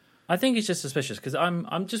up. I think he's just suspicious because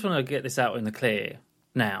I'm just want to get this out in the clear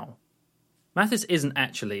now. Mathis isn't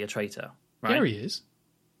actually a traitor, right? There he is.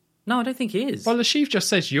 No, I don't think he is. Well, the chief just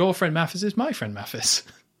says your friend Mathis is my friend Mathis.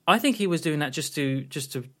 I think he was doing that just to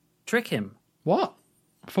trick him. What?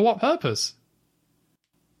 For what purpose?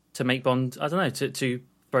 To make Bond, I don't know, to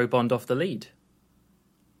throw Bond off the lead.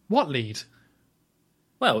 What lead?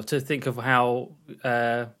 Well, to think of how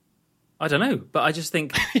I don't know, but I just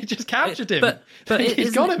think he just captured him. But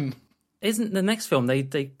he's got him. Isn't the next film they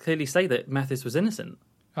clearly say that Mathis was innocent?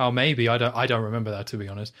 Oh, maybe. I don't remember that, to be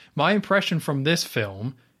honest. My impression from this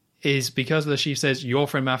film is because the chief says your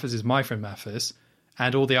friend Mathis is my friend Mathis,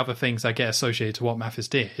 and all the other things that get associated to what Mathis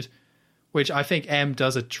did, which I think M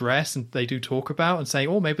does address and they do talk about and say,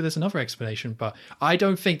 oh, maybe there's another explanation, but I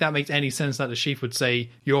don't think that makes any sense that the chief would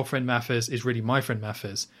say your friend Mathis is really my friend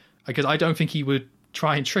Mathis, because I don't think he would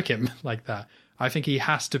try and trick him like that. I think he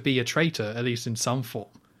has to be a traitor, at least in some form.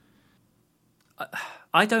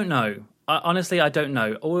 I don't know. Honestly, I don't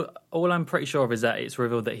know. All I'm pretty sure of is that it's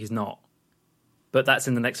revealed that he's not. But that's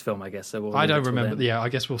in the next film, I guess. So I don't remember. Then. Yeah, I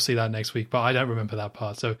guess we'll see that next week, but I don't remember that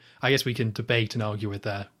part. So I guess we can debate and argue with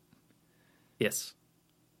that. Yes.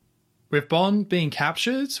 With Bond being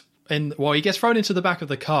captured, he gets thrown into the back of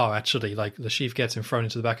the car, actually. Like, the chief gets him thrown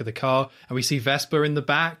into the back of the car, and we see Vesper in the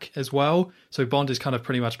back as well. So Bond is kind of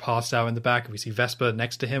pretty much passed out in the back, and we see Vesper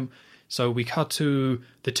next to him. So we cut to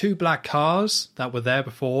the two black cars that were there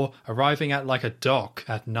before, arriving at like a dock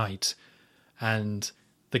at night. And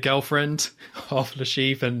the girlfriend of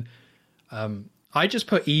Lashif, and I just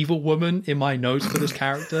put evil woman in my notes for this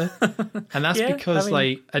character. And that's because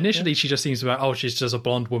initially she just seems to be she's just a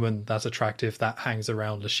blonde woman that's attractive that hangs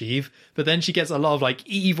around Lashif. But then she gets a lot of like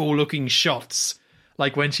evil looking shots.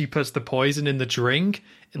 Like when she puts the poison in the drink,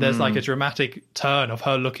 there's like a dramatic turn of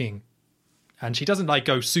her looking. And she doesn't like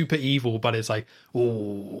go super evil, but it's like,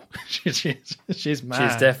 oh, she's mad. She's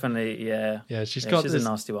definitely, yeah. Yeah, she's a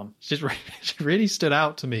nasty one. She really stood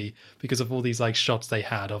out to me because of all these like shots they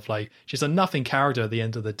had of like, she's a nothing character at the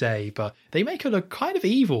end of the day, but they make her look kind of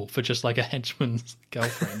evil for just like a henchman's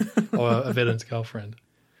girlfriend or a villain's girlfriend.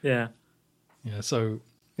 Yeah. Yeah, so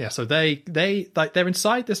they like, they're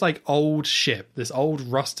inside this like old ship, this old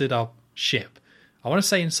rusted up ship. I want to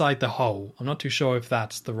say inside the hull. I'm not too sure if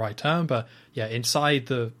that's the right term, but yeah, inside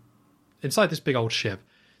this big old ship.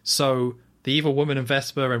 So the evil woman and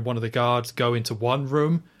Vesper and one of the guards go into one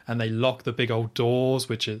room and they lock the big old doors,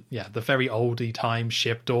 which are, the very oldie time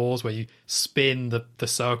ship doors where you spin the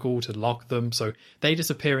circle to lock them. So they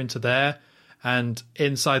disappear into there. And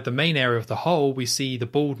inside the main area of the hull, we see the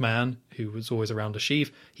bald man who was always around the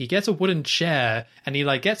sheath. He gets a wooden chair and he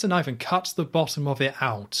like gets a knife and cuts the bottom of it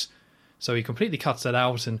out. So he completely cuts it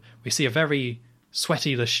out, and we see a very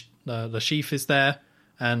sweaty Lashif is there,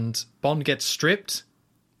 and Bond gets stripped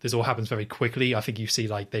this all happens very quickly. I think you see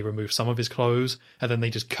like they remove some of his clothes and then they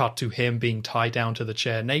just cut to him being tied down to the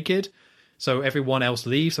chair naked. So everyone else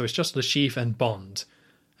leaves. So it's just Lashif and Bond.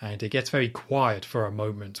 And it gets very quiet for a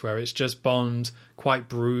moment where it's just Bond, quite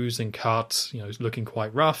bruised and cut, looking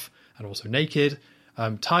quite rough and also naked,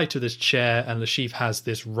 tied to this chair. And Lashif has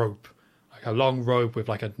this rope, like a long rope with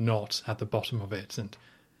like a knot at the bottom of it. And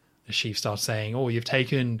Lashif starts saying, "Oh, you've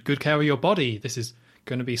taken good care of your body. This is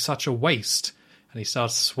going to be such a waste." And he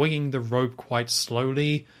starts swinging the rope quite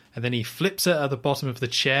slowly. And then he flips it at the bottom of the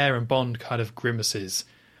chair and Bond kind of grimaces.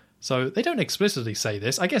 So they don't explicitly say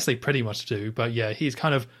this. I guess they pretty much do. But yeah, he's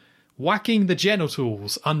kind of whacking the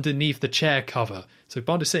genitals underneath the chair cover. So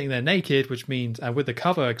Bond is sitting there naked, which means, and with the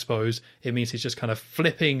cover exposed, it means he's just kind of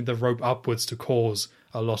flipping the rope upwards to cause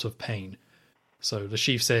a lot of pain. So the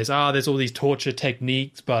chief says, there's all these torture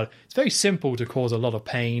techniques, but it's very simple to cause a lot of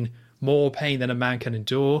pain, more pain than a man can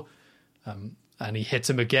endure. And he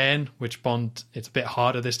hits him again, which Bond, it's a bit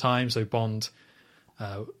harder this time. So Bond,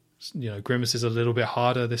 grimaces a little bit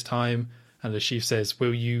harder this time, and the chief says,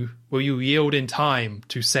 "Will you yield in time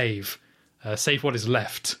to save what is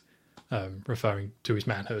left?" Referring to his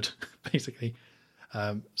manhood, basically.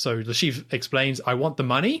 So the chief explains, "I want the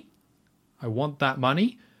money. I want that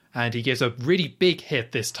money," and he gives a really big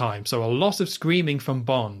hit this time. So a lot of screaming from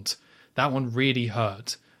Bond. That one really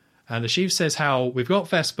hurt. And the chief says how we've got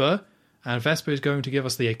Vesper, and Vesper is going to give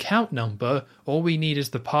us the account number. All we need is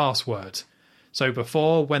the password. So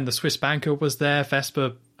before, when the Swiss banker was there,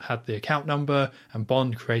 Vesper had the account number and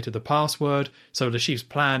Bond created the password. So the chief's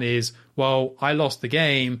plan is, well, I lost the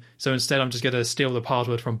game, so instead I'm just going to steal the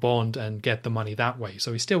password from Bond and get the money that way.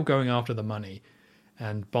 So he's still going after the money.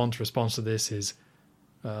 And Bond's response to this is,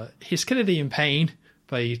 he's clearly in pain,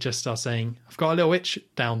 but he just starts saying, "I've got a little itch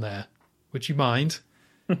down there. Would you mind?"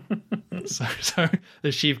 so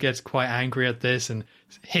the chief gets quite angry at this and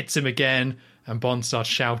hits him again. And Bond starts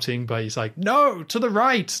shouting, but he's like, "No, to the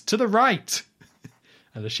right, to the right."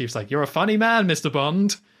 And the chief's like, "You're a funny man, Mr.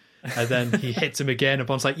 Bond." And then he hits him again, and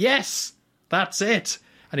Bond's like, "Yes, that's it."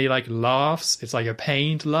 And he like laughs. It's like a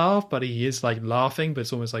pained laugh, but he is like laughing, but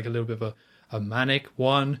it's almost like a little bit of a manic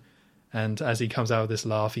one. And as he comes out of this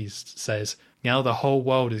laugh, he says, "Now the whole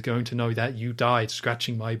world is going to know that you died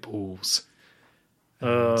scratching my balls."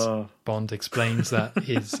 And Bond explains that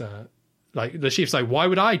his... the chief's like, "Why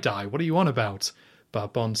would I die? What are you on about?"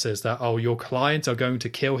 But Bond says that, your clients are going to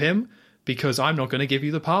kill him because I'm not going to give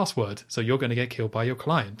you the password. So you're going to get killed by your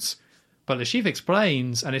clients. But the chief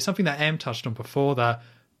explains, and it's something that M touched on before, that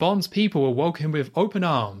Bond's people will welcome him with open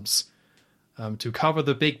arms to cover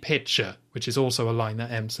the big picture, which is also a line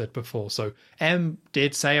that M said before. So M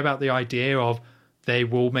did say about the idea of they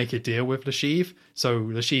will make a deal with the chief.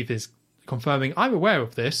 So the chief is confirming, "I'm aware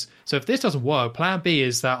of this, so if this doesn't work, plan B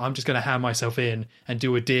is that I'm just going to hand myself in and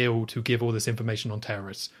do a deal to give all this information on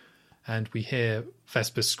terrorists." And we hear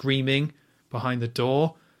Vesper screaming behind the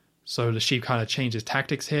door, so the chief kind of changes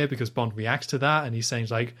tactics here because Bond reacts to that, and he's saying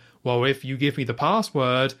like, "Well, if you give me the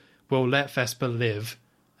password, we'll let Vesper live."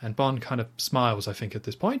 And Bond kind of smiles, I think, at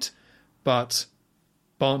this point, but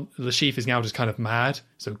the chief is now just kind of mad,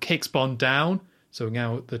 so kicks Bond down, so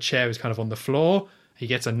now the chair is kind of on the floor. He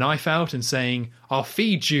gets a knife out and saying, "I'll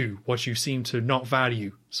feed you what you seem to not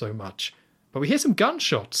value so much." But we hear some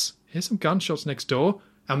gunshots. Next door.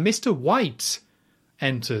 And Mr. White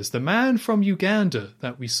enters. The man from Uganda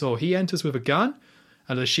that we saw. He enters with a gun.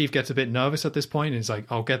 And the chief gets a bit nervous at this point. And he's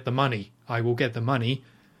like, "I'll get the money. I will get the money."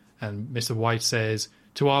 And Mr. White says,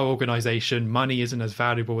 "To our organization, money isn't as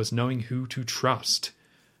valuable as knowing who to trust."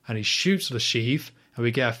 And he shoots the chief. And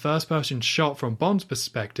we get a first-person shot from Bond's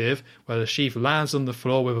perspective where the chief lands on the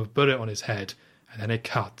floor with a bullet on his head. And then it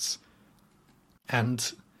cuts.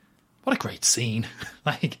 And what a great scene.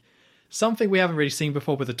 Like, something we haven't really seen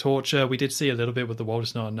before with the torture. We did see a little bit with the World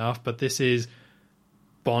Is Not Enough, but this is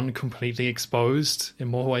Bond completely exposed in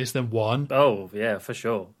more ways than one. Oh, yeah, for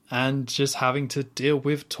sure. And just having to deal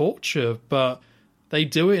with torture. But they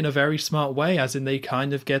do it in a very smart way, as in they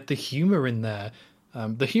kind of get the humour in there.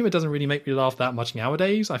 The humour doesn't really make me laugh that much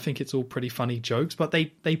nowadays. I think it's all pretty funny jokes, but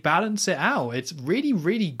they balance it out. It's really,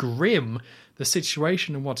 really grim, the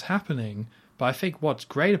situation and what's happening. But I think what's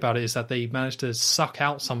great about it is that they managed to suck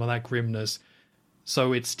out some of that grimness,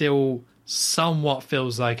 so it still somewhat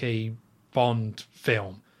feels like a Bond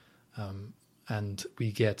film. And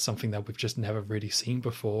we get something that we've just never really seen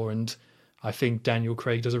before. And I think Daniel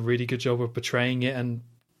Craig does a really good job of portraying it and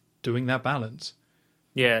doing that balance.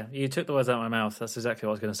 Yeah, you took the words out of my mouth. That's exactly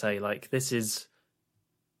what I was going to say. Like, this is...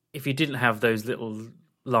 If you didn't have those little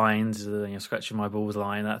lines, scratching my balls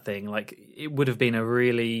line, that thing, like, it would have been a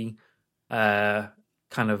really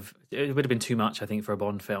it would have been too much, I think, for a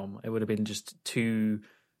Bond film. It would have been just too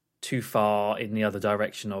far in the other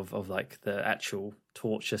direction of like the actual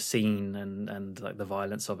torture scene and like the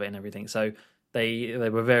violence of it and everything. So they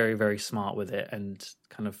were very, very smart with it and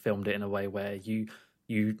kind of filmed it in a way where you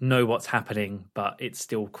know what's happening, but it's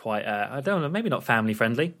still quite I don't know, maybe not family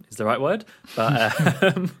friendly is the right word, but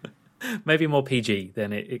maybe more PG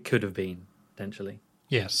than it could have been potentially.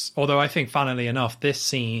 Yes, although I think funnily enough, this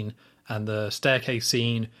scene and the staircase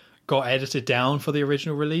scene got edited down for the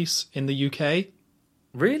original release in the UK.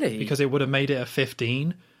 Really? Because it would have made it a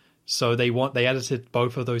 15. So they edited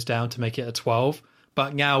both of those down to make it a 12.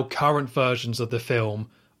 But now current versions of the film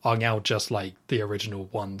are now just like the original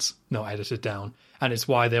ones, not edited down. And it's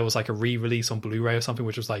why there was like a re-release on Blu-ray or something,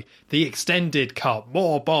 which was like the extended cut,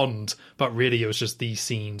 more Bond. But really it was just these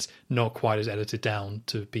scenes not quite as edited down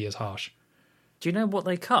to be as harsh. Do you know what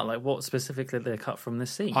they cut? Like what specifically they cut from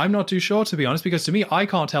this scene? I'm not too sure, to be honest, because to me, I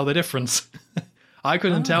can't tell the difference. I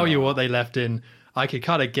couldn't tell you what they left in. I could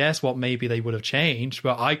kind of guess what maybe they would have changed,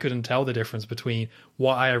 but I couldn't tell the difference between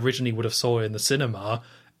what I originally would have saw in the cinema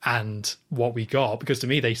and what we got, because to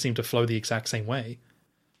me, they seem to flow the exact same way.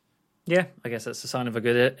 Yeah, I guess that's a sign of a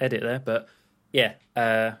good edit there. But yeah,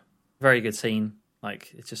 very good scene.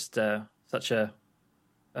 Like it's just such a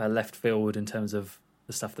left field in terms of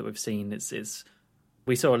the stuff that we've seen. It's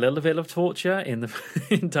we saw a little bit of torture in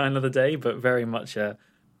Die Another Day, but very much a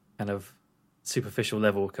kind of superficial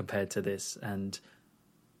level compared to this, and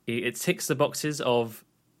it ticks the boxes of,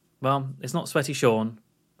 well, it's not Sweaty Sean,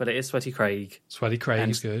 but it is Sweaty Craig. Sweaty Craig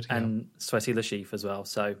is good, and Sweaty Lashif as well.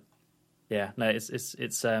 So yeah, no, it's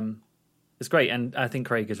great, and I think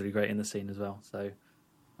Craig is really great in the scene as well. So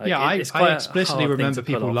yeah, I explicitly remember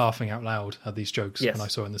people laughing out loud at these jokes when I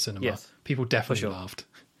saw it in the cinema. Yes, people definitely laughed.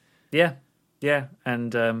 Yeah,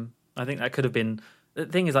 and I think that could have been. The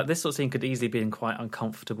thing is, like, this sort of scene could easily be quite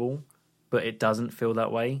uncomfortable, but it doesn't feel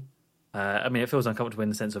that way. I mean, it feels uncomfortable in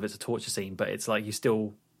the sense of it's a torture scene, but it's like you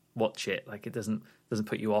still watch it. Like it doesn't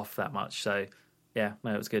put you off that much. So yeah,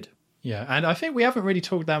 no, it was good. Yeah, and I think we haven't really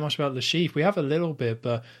talked that much about Lashif. We have a little bit,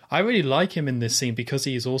 but I really like him in this scene because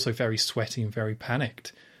he is also very sweaty and very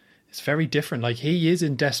panicked. It's very different. Like he is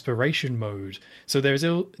in desperation mode. So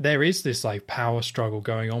there is this like power struggle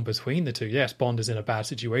going on between the two. Yes, Bond is in a bad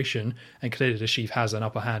situation, and clearly Lashif has an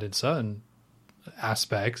upper hand in certain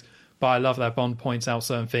aspects. But I love that Bond points out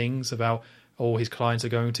certain things about all his clients are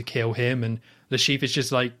going to kill him, and Lashif is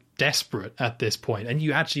just like desperate at this point, and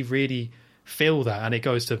you actually really feel that, and it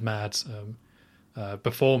goes to Mad's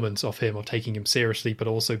performance of him, of taking him seriously, but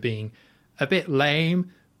also being a bit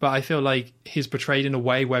lame. But I feel like he's portrayed in a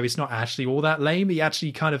way where he's not actually all that lame. He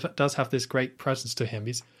actually kind of does have this great presence to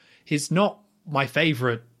him. He's not my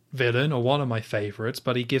favourite villain or one of my favourites,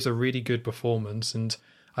 but he gives a really good performance, and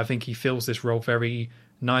I think he fills this role very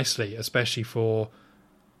nicely, especially for,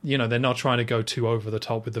 you know, they're not trying to go too over the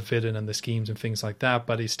top with the villain and the schemes and things like that,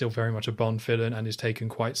 but he's still very much a Bond villain and is taken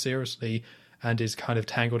quite seriously and is kind of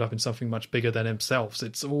tangled up in something much bigger than himself. So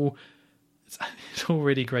it's all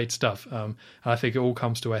really great stuff. And I think it all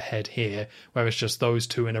comes to a head here, where it's just those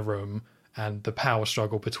two in a room and the power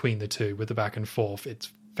struggle between the two with the back and forth.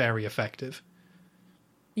 It's very effective.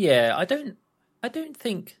 Yeah, I don't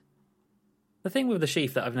think the thing with the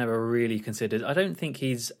Chief that I've never really considered, I don't think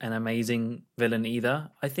he's an amazing villain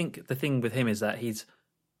either. I think the thing with him is that he's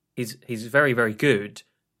very, very good.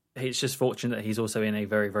 It's just fortunate that he's also in a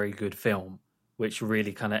very, very good film, which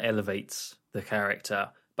really kind of elevates the character.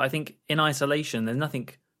 But I think in isolation, there's nothing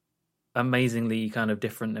amazingly kind of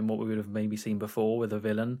different than what we would have maybe seen before with a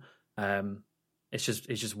villain. It's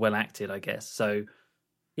just well acted, I guess. So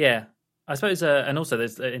yeah, I suppose, and also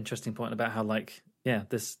there's an interesting point about how, like, yeah,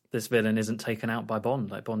 this villain isn't taken out by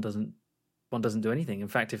Bond. Like Bond doesn't do anything. In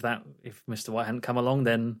fact, if Mr. White hadn't come along,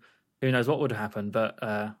 then who knows what would have happened. But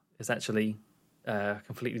it's actually a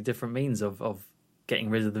completely different means of getting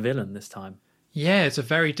rid of the villain this time. Yeah, it's a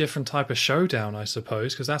very different type of showdown, I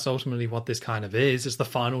suppose, because that's ultimately what this kind of is. It's the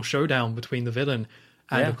final showdown between the villain.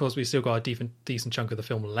 And of course, we still got a decent chunk of the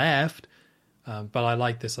film left. But I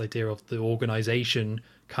like this idea of the organization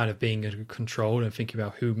kind of being in control and thinking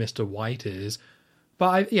about who Mr. White is.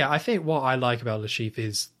 But I think what I like about Lashif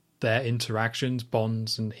is their interactions,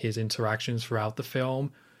 Bond's and his interactions throughout the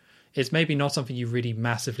film. It's maybe not something you really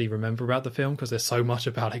massively remember about the film because there's so much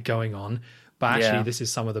about it going on. But actually, this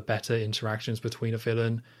is some of the better interactions between a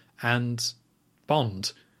villain and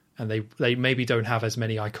Bond. And they maybe don't have as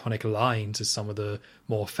many iconic lines as some of the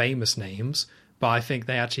more famous names, but I think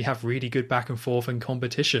they actually have really good back and forth and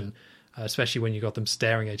competition, especially when you got them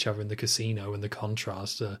staring at each other in the casino and the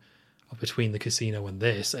contrast between the casino and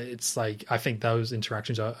this. It's like, I think those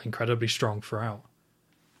interactions are incredibly strong throughout.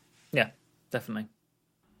 Yeah, definitely.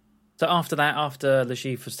 So after that, after Le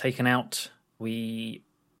Chiffre was taken out, we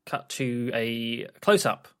cut to a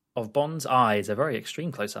close-up of Bond's eyes, a very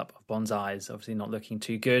extreme close-up of Bond's eyes, obviously not looking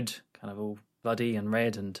too good, kind of all bloody and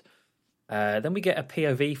red. And then we get a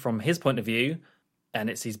POV from his point of view, and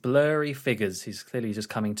it's these blurry figures. He's clearly just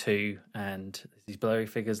coming to, and these blurry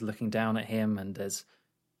figures looking down at him, and there's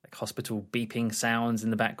like hospital beeping sounds in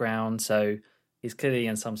the background. So he's clearly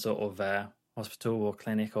in some sort of hospital or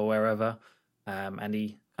clinic or wherever, and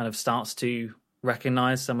he kind of starts to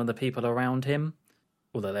recognize some of the people around him,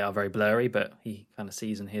 although they are very blurry. But he kind of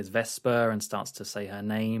sees and hears Vesper and starts to say her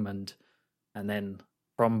name, and then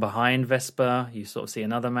from behind Vesper, you sort of see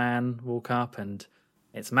another man walk up, and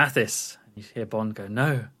it's Mathis. And you hear Bond go,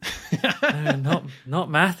 "No, no, not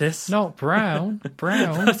Mathis, not Brown,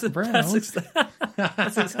 Brown, Brown."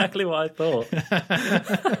 That's exactly what I thought.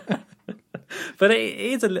 But it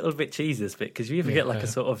is a little bit cheesy, this bit, because you even get like a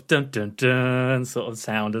sort of dun dun dun sort of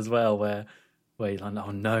sound as well, where you're like,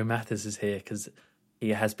 "Oh no, Mathis is here," because he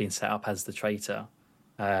has been set up as the traitor.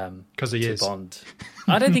 Because he is Bond.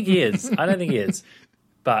 I don't think he is.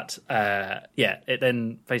 But it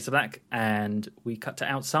then fades to black, and we cut to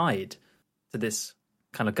outside to this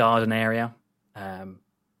kind of garden area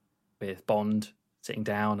with Bond sitting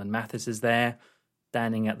down, and Mathis is there,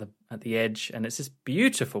 standing at the edge, and it's this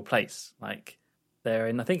beautiful place. Like they're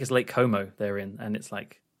in, I think it's Lake Como they're in, and it's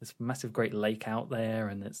like this massive, great lake out there,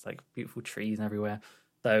 and it's like beautiful trees everywhere.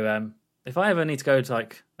 So if I ever need to go to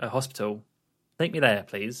like a hospital, take me there,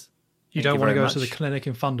 please. You don't want to go to the clinic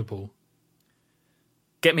in Thunderball?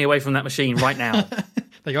 Get me away from that machine right now.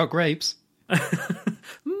 They got grapes.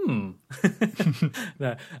 No.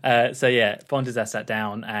 So yeah, Bond is sat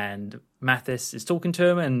down, and Mathis is talking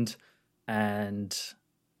to him and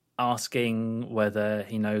asking whether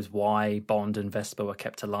he knows why Bond and Vesper were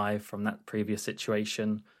kept alive from that previous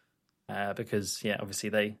situation. Because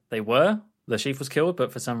obviously they were. Le Chiffre was killed,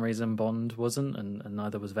 but for some reason Bond wasn't, and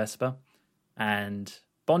neither was Vesper. And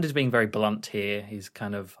Bond is being very blunt here. He's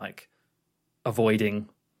kind of like avoiding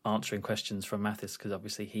answering questions from Mathis, because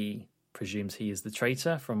obviously he presumes he is the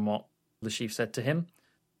traitor from what Le Chiffre said to him.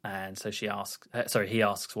 And so he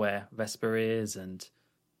asks where Vesper is, and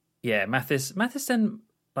Mathis then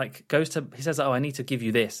like goes to, he says, "Oh, I need to give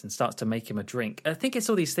you this," and starts to make him a drink. I think it's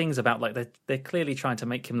all these things about like they're clearly trying to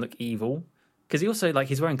make him look evil, because he also, like,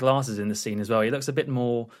 he's wearing glasses in the scene as well. He looks a bit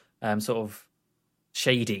more sort of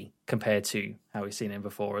shady compared to how we've seen him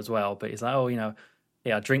before as well. But he's like, "Oh,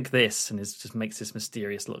 I drink this," and it just makes this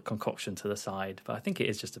mysterious little concoction to the side. But I think it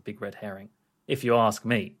is just a big red herring, if you ask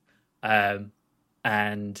me.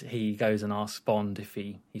 And he goes and asks Bond if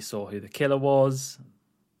he saw who the killer was.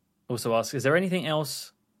 Also asks, "Is there anything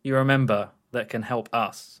else you remember that can help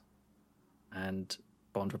us?" And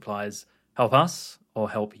Bond replies, "Help us or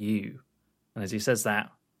help you?" And as he says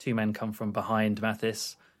that, two men come from behind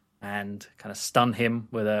Mathis and kind of stun him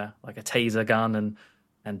with a taser gun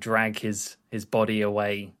and drag his body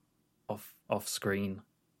away off screen.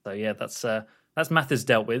 So yeah, that's Mathis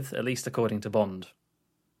dealt with, at least according to Bond.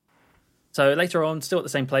 So later on, still at the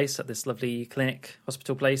same place, at this lovely clinic,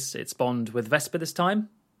 hospital place, it's Bond with Vesper this time.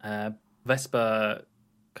 Vesper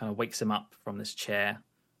kind of wakes him up from this chair.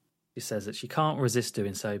 She says that she can't resist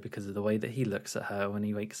doing so because of the way that he looks at her when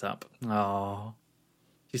he wakes up. Oh,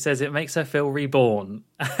 she says it makes her feel reborn.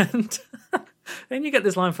 And then you get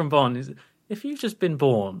this line from Bond: "If you've just been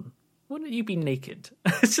born, wouldn't you be naked?"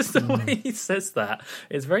 It's just the way he says that.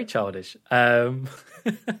 It's very childish. But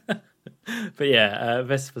yeah,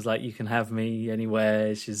 Vesper's like, "You can have me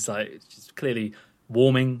anywhere." She's clearly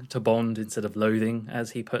warming to Bond instead of loathing,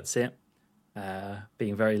 as he puts it.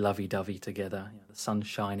 Being very lovey-dovey together. The sun's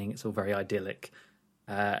shining, it's all very idyllic.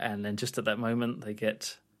 And then just at that moment, they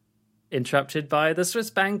get interrupted by the Swiss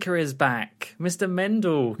banker is back. Mr.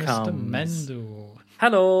 Mendel comes. Mr. Mendel.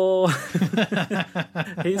 Hello.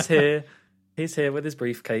 He's here. He's here with his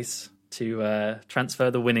briefcase to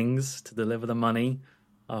transfer the winnings, to deliver the money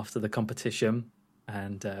after the competition.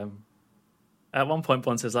 And at one point,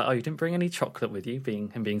 Bond says, like, "Oh, you didn't bring any chocolate with you,"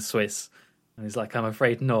 being Swiss. And he's like, "I'm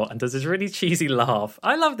afraid not," and does this really cheesy laugh.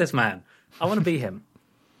 I love this man. I want to be him.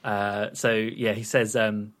 So yeah, he says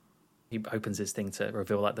he opens his thing to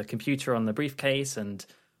reveal like the computer on the briefcase and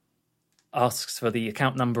asks for the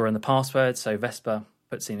account number and the password. So Vesper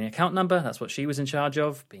puts in the account number. That's what she was in charge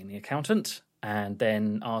of, being the accountant, and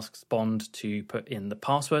then asks Bond to put in the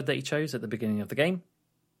password that he chose at the beginning of the game.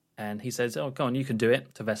 And he says, "Oh, go on, you can do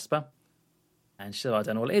it," to Vesper. And she said, "I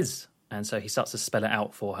don't know what it is." And so he starts to spell it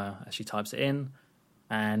out for her as she types it in.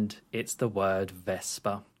 And it's the word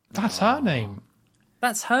Vesper. That's her name.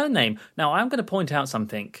 That's her name. Now, I'm going to point out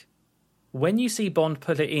something. when you see Bond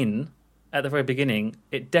put it in at the very beginning,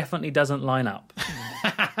 it definitely doesn't line up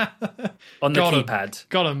on the keypad.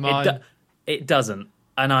 Got a mind. It doesn't.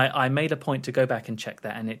 And I made a point to go back and check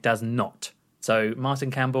that, and it does not. So,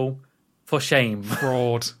 Martin Campbell, for shame.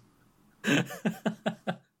 Fraud.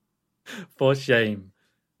 For shame.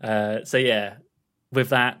 So, yeah, with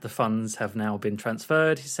that, the funds have now been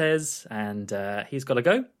transferred, he says, and he's got to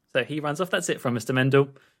go. So he runs off. That's it from Mr. Mendel.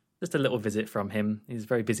 Just a little visit from him. He's a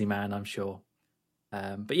very busy man, I'm sure.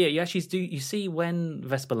 But yeah, you see when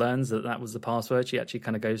Vesper learns that was the password, she actually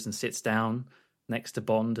kind of goes and sits down next to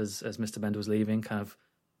Bond as Mr. Mendel's leaving, kind of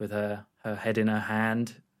with her head in her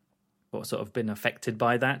hand, or sort of been affected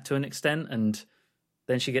by that to an extent. And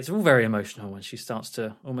then she gets all very emotional when she starts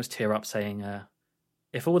to almost tear up, saying,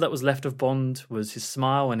 if all that was left of Bond was his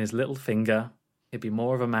smile and his little finger, he'd be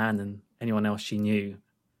more of a man than anyone else she knew.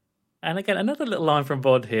 And again, another little line from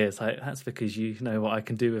Bond here. It's like, that's because you know what I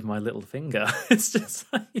can do with my little finger. It's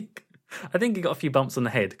just like, I think he got a few bumps on the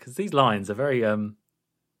head, because these lines are very,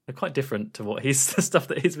 they're quite different to what the stuff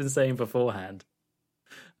that he's been saying beforehand.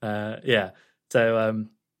 Yeah. So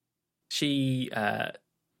she,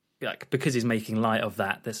 like, because he's making light of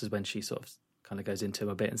that, this is when she sort of kind of goes into him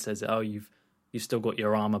a bit and says, oh, you've still got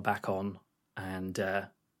your armor back on. And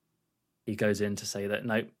he goes in to say that,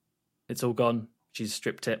 nope, it's all gone. She's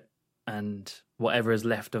stripped it. And whatever is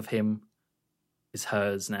left of him is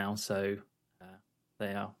hers now. So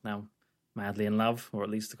they are now madly in love, or at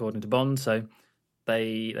least according to Bond. So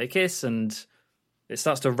they kiss, and it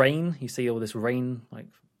starts to rain. You see all this rain, like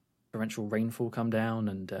torrential rainfall, come down,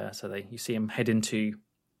 and so you see him head into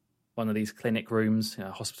one of these clinic rooms,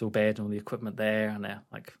 hospital bed, and all the equipment there, and they're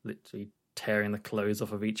like literally tearing the clothes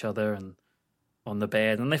off of each other and on the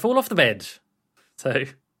bed, and they fall off the bed. So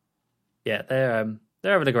yeah, they're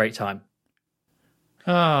having a great time.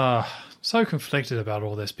 So conflicted about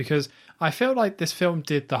all this, because I feel like this film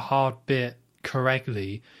did the hard bit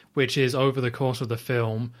correctly, which is over the course of the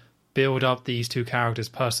film, build up these two characters'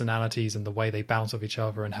 personalities and the way they bounce off each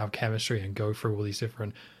other and have chemistry and go through all these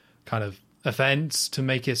different kind of events to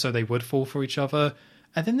make it so they would fall for each other.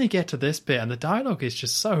 And then they get to this bit and the dialogue is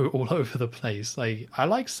just so all over the place. Like, I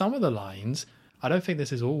like some of the lines. I don't think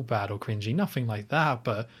this is all bad or cringy, nothing like that,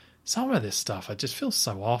 but some of this stuff, it just feels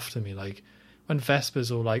so off to me. Like, when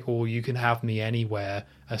Vesper's all like, oh, you can have me anywhere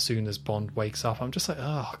as soon as Bond wakes up, I'm just like,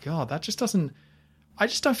 oh, God, that just doesn't... I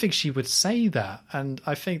just don't think she would say that. And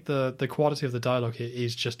I think the quality of the dialogue here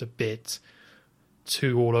is just a bit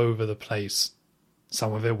too all over the place.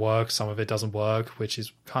 Some of it works, some of it doesn't work, which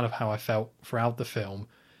is kind of how I felt throughout the film.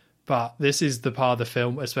 But this is the part of the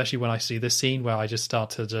film, especially when I see this scene, where I just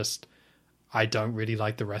start to I don't really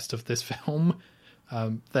like the rest of this film.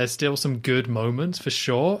 There's still some good moments for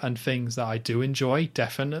sure, and things that I do enjoy,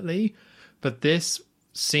 definitely. But this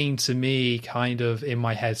scene to me kind of in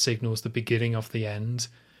my head signals the beginning of the end.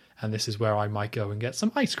 And this is where I might go and get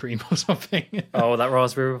some ice cream or something. Oh, that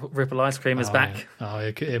raspberry ripple ice cream is back. Yeah. Oh,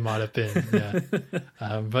 it might have been,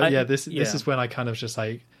 yeah. But yeah, this is when I kind of just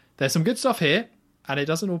like, there's some good stuff here, and it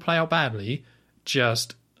doesn't all play out badly.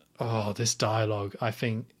 Just, this dialogue, I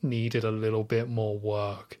think, needed a little bit more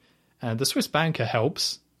work. And the Swiss banker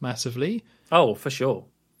helps massively. Oh, for sure.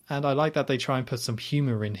 And I like that they try and put some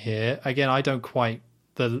humour in here. Again, I don't quite...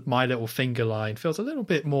 my little finger line feels a little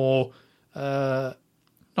bit more...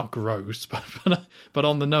 not gross, but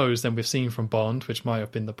on the nose than we've seen from Bond, which might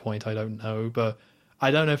have been the point, I don't know. But I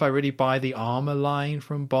don't know if I really buy the armour line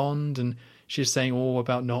from Bond, and she's saying all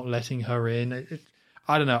about not letting her in.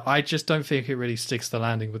 I don't know. I just don't think it really sticks the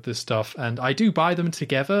landing with this stuff. And I do buy them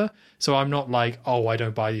together, so I'm not like, oh, I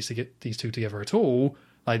don't buy these two together at all.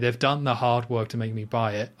 Like, they've done the hard work to make me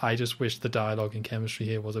buy it. I just wish the dialogue and chemistry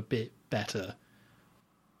here was a bit better.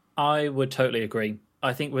 I would totally agree.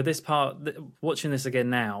 I think with this part, watching this again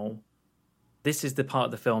now, this is the part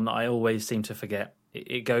of the film that I always seem to forget.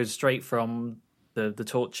 It goes straight from the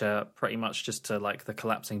torture pretty much just to like the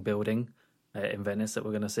collapsing building in Venice that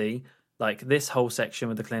we're going to see. Like, this whole section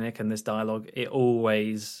with the clinic and this dialogue, it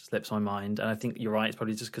always slips my mind. And I think you're right. It's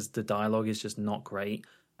probably just because the dialogue is just not great.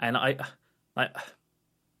 And I'm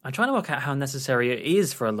trying to work out how necessary it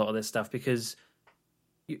is for a lot of this stuff, because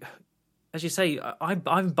as you say,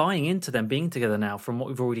 I'm buying into them being together now from what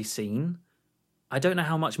we've already seen. I don't know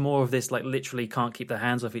how much more of this, like, literally can't keep their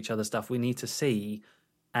hands off each other stuff we need to see.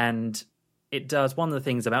 And it does. One of the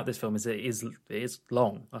things about this film is it is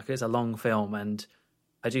long. Like, it's a long film, and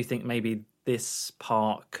I do think maybe this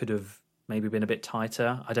part could have maybe been a bit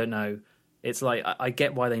tighter. I don't know. It's like, I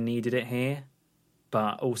get why they needed it here,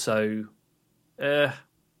 but also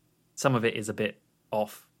some of it is a bit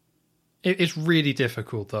off. It's really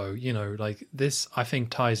difficult, though. You know, like this, I think,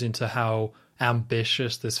 ties into how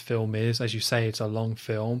ambitious this film is. As you say, it's a long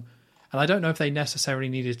film. And I don't know if they necessarily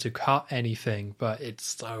needed to cut anything, but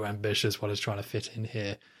it's so ambitious what it's trying to fit in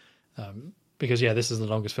here. Because, yeah, this is the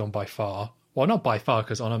longest film by far. Well, not by far,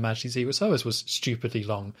 because On Her Majesty's Secret Service was stupidly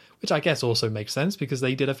long, which I guess also makes sense because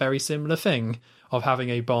they did a very similar thing of having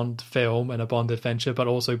a Bond film and a Bond adventure, but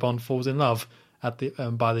also Bond falls in love at the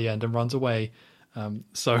by the end and runs away.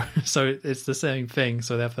 So it's the same thing,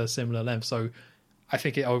 so they're for a similar length. So I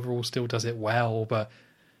think it overall still does it well, but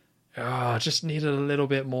just needed a little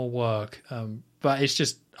bit more work. But it's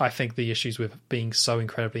just, I think the issues with being so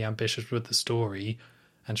incredibly ambitious with the story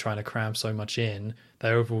and trying to cram so much in,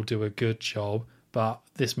 they overall do a good job, but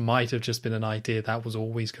this might have just been an idea that was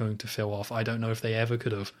always going to fill off. I don't know if they ever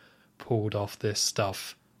could have pulled off this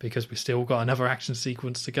stuff, because we still got another action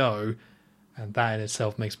sequence to go, and that in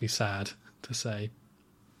itself makes me sad to say.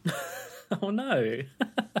 Oh no.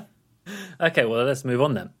 Okay, well, let's move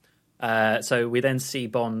on then. So we then see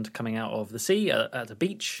Bond coming out of the sea at a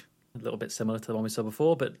beach, a little bit similar to the one we saw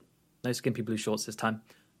before, but no skimpy blue shorts this time.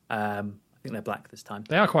 I think they're black this time.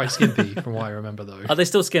 They are quite skimpy from what I remember, though. Are they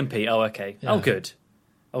still skimpy? Oh, okay. Yeah. Oh,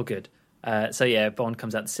 good. So yeah, Bond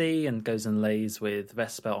comes out to sea and goes and lays with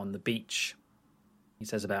Vesper on the beach. He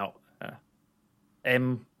says about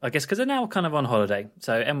M, I guess because they're now kind of on holiday,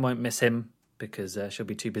 so M won't miss him because she'll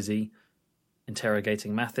be too busy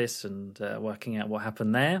interrogating Mathis and working out what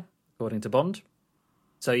happened there, according to Bond.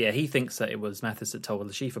 So yeah, he thinks that it was Mathis that told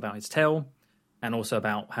the chief about his tell, and also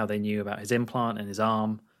about how they knew about his implant and his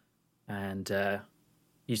arm. And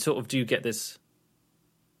you sort of do get this,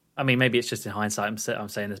 I mean, maybe it's just in hindsight I'm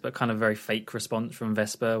saying this, but kind of very fake response from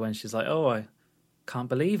Vesper when she's like, oh, I can't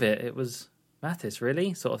believe it. It was Mathis,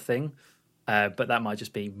 really? Sort of thing. But that might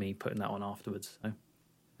just be me putting that on afterwards. So,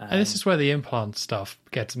 and this is where the implant stuff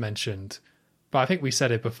gets mentioned. But I think we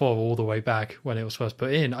said it before, all the way back when it was first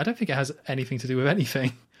put in. I don't think it has anything to do with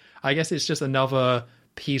anything. I guess it's just another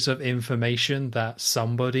piece of information that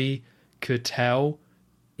somebody could tell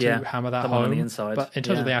to hammer that home. On the inside. But in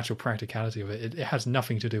terms of the actual practicality of it, it has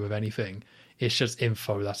nothing to do with anything. It's just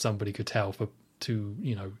info that somebody could tell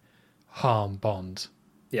to harm Bond.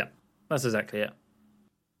 Yeah, that's exactly it.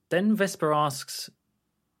 Then Vesper asks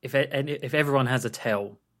if everyone has a tell.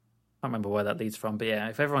 I can't remember where that leads from, but yeah,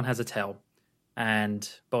 if everyone has a tell. And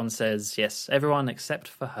Bond says, yes, everyone except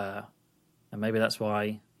for her. And maybe that's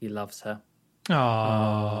why he loves her.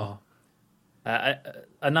 Aww.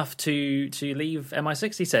 Enough to leave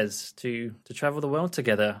MI6, he says, to travel the world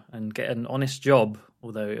together and get an honest job,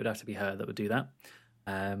 although it would have to be her that would do that.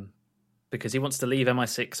 Because he wants to leave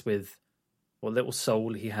MI6 with what little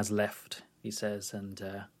soul he has left, he says, and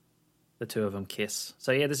the two of them kiss.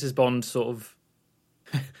 So yeah, this is Bond sort of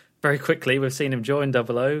very quickly. We've seen him join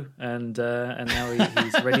 00, and now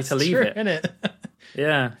he's ready to leave it. Isn't it?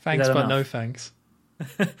 Yeah. Thanks, but no thanks.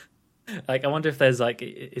 Like, I wonder if there's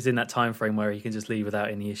is in that time frame where he can just leave without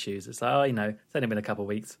any issues. It's like, it's only been a couple of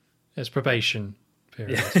weeks. It's probation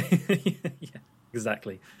period. Yeah,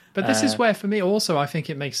 exactly. But this is where, for me, also, I think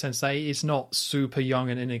it makes sense that he's not super young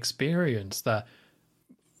and inexperienced. That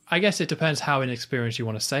I guess it depends how inexperienced you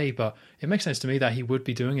want to say, but it makes sense to me that he would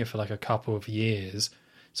be doing it for like a couple of years.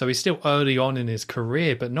 So he's still early on in his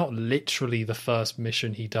career, but not literally the first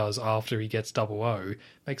mission he does after he gets 00.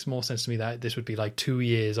 Makes more sense to me that this would be like 2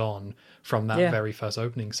 years on from that very first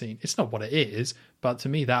opening scene. It's not what it is, but to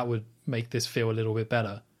me that would make this feel a little bit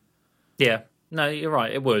better. Yeah, no, you're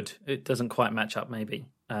right. It would. It doesn't quite match up, maybe.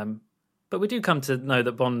 But we do come to know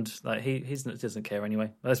that Bond, like he doesn't care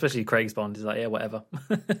anyway. Especially Craig's Bond. He's like, yeah, whatever.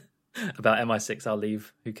 About MI6, I'll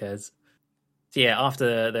leave. Who cares? So yeah,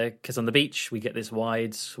 after the kiss on the beach, we get this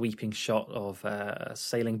wide, sweeping shot of a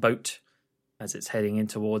sailing boat as it's heading in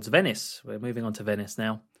towards Venice. We're moving on to Venice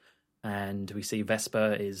now, and we see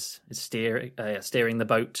Vesper is steering the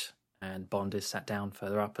boat, and Bond is sat down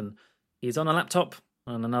further up, and he's on a laptop,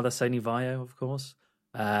 on another Sony Vaio, of course,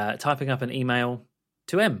 typing up an email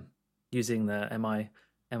to M, using the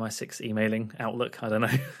MI6 emailing Outlook, I don't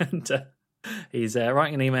know. And he's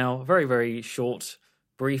writing an email, very, very short,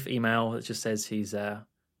 brief email that just says he's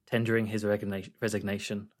tendering his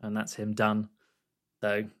resignation, and that's him done.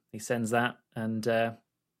 So he sends that, and the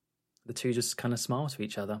two just kind of smile to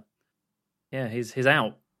each other. Yeah, he's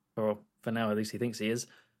out, or for now at least he thinks he is.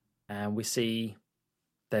 And we see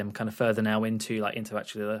them kind of further now into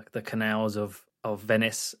actually the canals of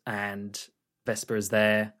Venice, and Vesper is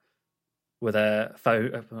there with a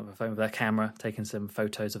phone with her camera, taking some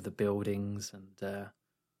photos of the buildings, and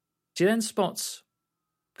she then spots,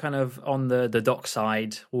 kind of on the dock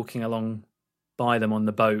side, walking along by them on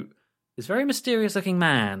the boat, this very mysterious looking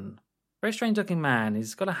man very strange looking man.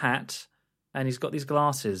 He's got a hat and he's got these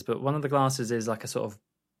glasses, but one of the glasses is like a sort of,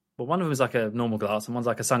 well, one of them is like a normal glass and one's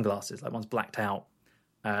like a sunglasses, like one's blacked out.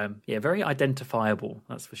 Very identifiable,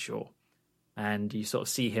 that's for sure. And you sort of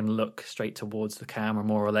see him look straight towards the camera,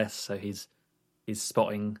 more or less. So he's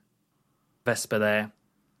spotting Vesper there.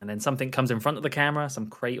 And then something comes in front of the camera, some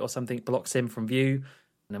crate or something blocks him from view.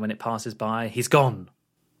 And then when it passes by, he's gone.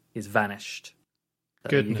 He's vanished. So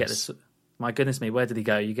Goodness. You get this, my goodness me, where did he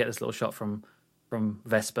go? You get this little shot from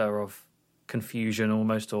Vesper of confusion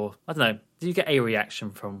almost, or I don't know. Do you get a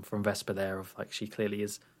reaction from Vesper there of like she clearly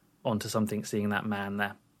is onto something, seeing that man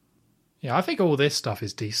there? Yeah, I think all this stuff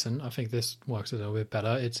is decent. I think this works a little bit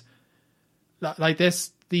better. It's like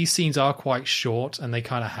this. These scenes are quite short, and they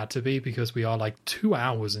kind of had to be because we are like 2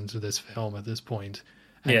 hours into this film at this point,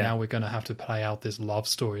 and now we're going to have to play out this love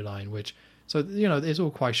storyline. Which, so it's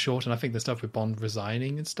all quite short, and I think the stuff with Bond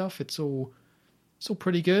resigning and stuff, it's all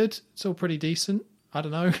pretty good. It's all pretty decent. I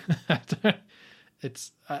don't know.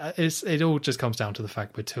 It all just comes down to the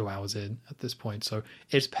fact we're 2 hours in at this point, so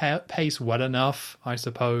it's paced well enough, I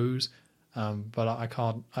suppose. But I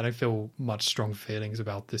don't feel much strong feelings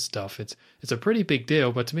about this stuff. It's a pretty big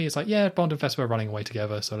deal, but to me it's like, yeah, Bond and Vesper are running away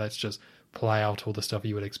together, so let's just play out all the stuff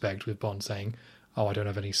you would expect with Bond saying, oh, I don't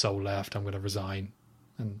have any soul left, I'm going to resign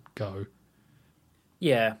and go.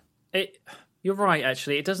 Yeah, you're right,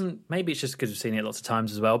 actually. It doesn't, maybe it's just because we've seen it lots of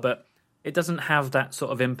times as well, but it doesn't have that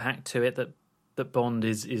sort of impact to it that Bond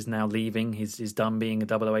is now leaving. He's done being a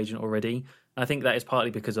 00 agent already. And I think that is partly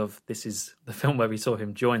because of this is the film where we saw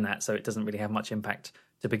him join that, so it doesn't really have much impact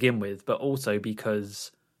to begin with, but also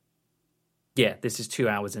because, this is 2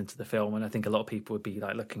 hours into the film, and I think a lot of people would be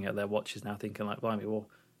like looking at their watches now thinking like, blimey, well,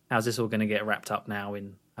 how's this all going to get wrapped up now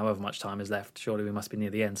in however much time is left? Surely we must be near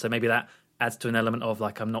the end. So maybe that adds to an element of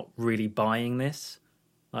like, I'm not really buying this.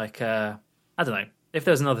 Like, I don't know. If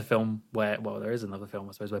there's another film where, well, there is another film,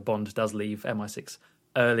 I suppose, where Bond does leave MI6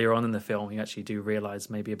 earlier on in the film, you actually do realise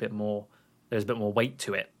maybe there's a bit more weight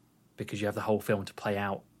to it because you have the whole film to play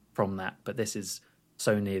out from that. But this is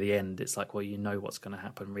so near the end, it's like, well, you know what's going to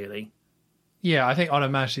happen, really. Yeah, I think On Her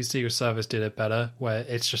Majesty's Secret Service did it better, where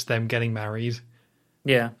it's just them getting married.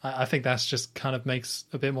 Yeah. I think that's just kind of makes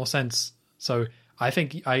a bit more sense. So I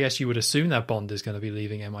guess you would assume that Bond is going to be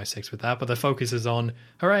leaving MI6 with that, but the focus is on,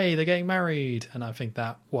 hooray, they're getting married. And I think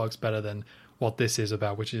that works better than what this is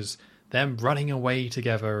about, which is them running away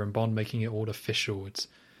together and Bond making it all official. It's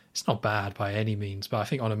not bad by any means, but I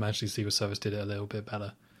think On Her Majesty's Secret Service did it a little bit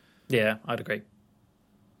better. Yeah, I'd agree.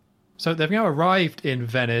 So they've now arrived in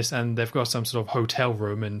Venice and they've got some sort of hotel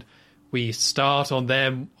room, and we start on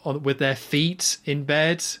them with their feet in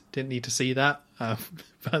bed. Didn't need to see that.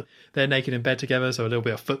 But they're naked in bed together, so a little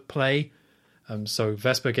bit of foot play. So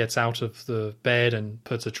Vesper gets out of the bed and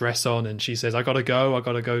puts a dress on, and she says, I gotta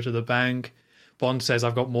go to the bank. Bond says,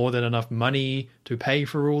 I've got more than enough money to pay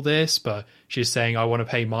for all this, but she's saying, I want to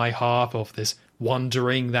pay my half of this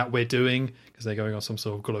wandering that we're doing, because they're going on some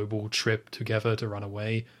sort of global trip together to run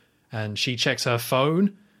away. And she checks her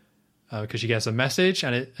phone, because she gets a message,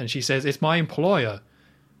 and she says, it's my employer.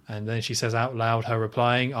 And then she says out loud, her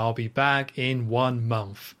replying, I'll be back in 1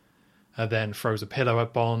 month. And then throws a pillow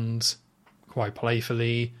at Bond, quite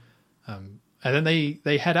playfully. And then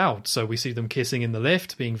they head out. So we see them kissing in the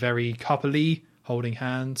lift, being very coupley, holding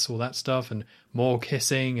hands, all that stuff, and more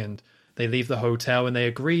kissing. And they leave the hotel and they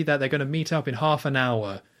agree that they're going to meet up in half an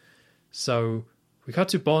hour. So we cut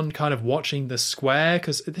to Bond kind of watching the square,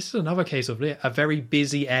 because this is another case of a very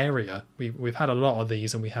busy area. We've had a lot of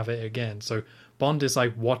these and we have it again. So Bond is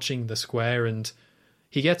like watching the square, and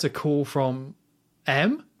he gets a call from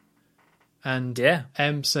M. And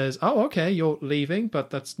M says, oh, okay, you're leaving, but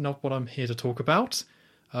that's not what I'm here to talk about.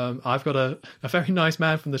 I've got a very nice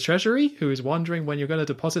man from the Treasury who is wondering when you're going to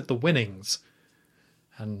deposit the winnings.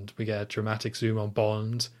 And we get a dramatic zoom on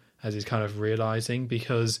Bond as he's kind of realising,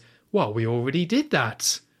 because, well, we already did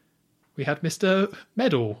that. We had Mr.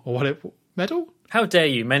 Medal, or what Medal? How dare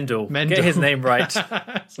you, Mendel. Get his name right.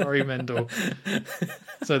 Sorry, Mendel.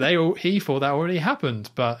 So he thought that already happened,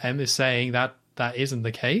 but M is saying that isn't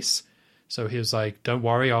the case. So he was like, don't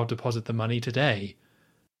worry, I'll deposit the money today.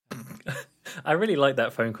 I really like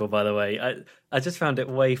that phone call, by the way. I just found it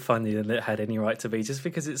way funnier than it had any right to be, just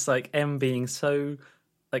because it's like M being so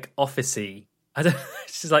like officey.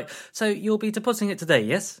 She's like, so you'll be depositing it today,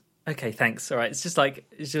 yes? Okay, thanks. All right. It's just like,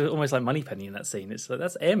 it's just almost like Moneypenny in that scene. It's like,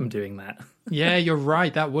 that's M doing that. Yeah, you're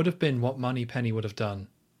right. That would have been what Moneypenny would have done.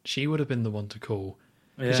 She would have been the one to call.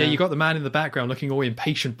 Yeah, you got the man in the background looking all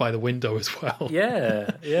impatient by the window as well.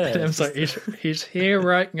 Yeah. And M's like, he's here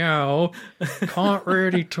right now. Can't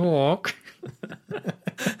really talk.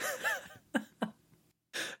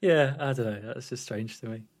 Yeah, I don't know. That's just strange to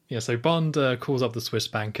me. Yeah, so Bond calls up the Swiss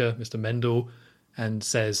banker, Mr. Mendel, and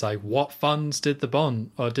says, like, what funds did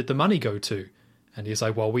the money go to? And he's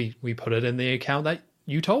like, well, we put it in the account that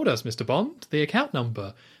you told us, Mr. Bond, the account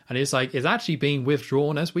number. And he's like, it's actually being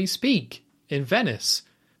withdrawn as we speak in Venice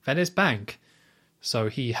Bank. So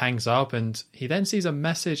he hangs up, and he then sees a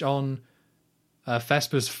message on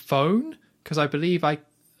Vesper's phone, because I believe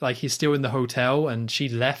he's still in the hotel and she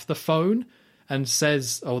left the phone, and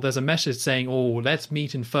says, there's a message saying, let's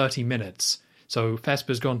meet in 30 minutes. So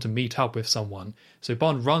Vesper's gone to meet up with someone. So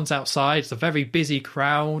Bond runs outside. It's a very busy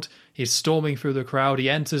crowd. He's storming through the crowd. He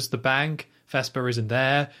enters the bank. Vesper isn't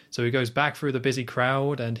there. So he goes back through the busy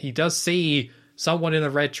crowd, and he does see someone in a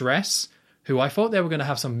red dress, who I thought they were going to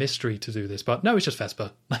have some mystery to do this, but no, it's just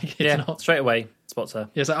Vesper. It's not. Straight away spots her.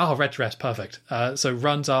 Yeah, it's like, red dress, perfect. So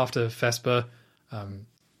runs after Vesper.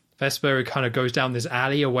 Vesper kind of goes down this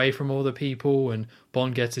alley away from all the people, and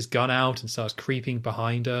Bond gets his gun out and starts creeping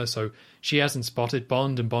behind her. So she hasn't spotted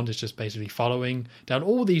Bond, and Bond is just basically following down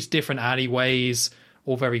all these different alleyways,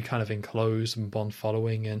 all very kind of enclosed, and Bond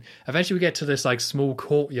following. And eventually we get to this like small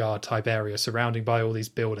courtyard type area surrounded by all these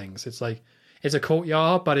buildings. It's a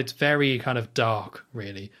courtyard, but it's very kind of dark,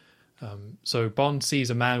 really. So Bond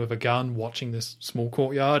sees a man with a gun watching this small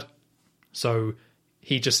courtyard. So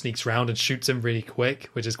he just sneaks around and shoots him really quick,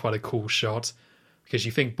 which is quite a cool shot, because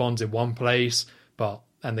you think Bond's in one place,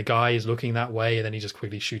 and the guy is looking that way, and then he just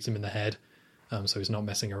quickly shoots him in the head. So he's not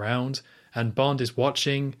messing around. And Bond is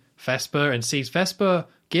watching Vesper and sees Vesper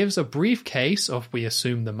gives a briefcase of, we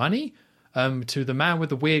assume, the money, to the man with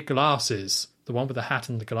the weird glasses, the one with the hat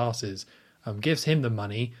and the glasses, gives him the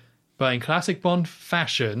money. But in classic Bond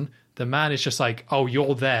fashion, the man is just like, oh,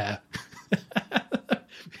 you're there.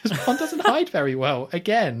 Because Bond doesn't hide very well,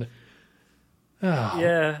 again. Oh.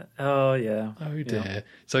 Yeah. Oh, yeah. Oh, dear. Yeah.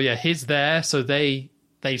 So, yeah, he's there. So they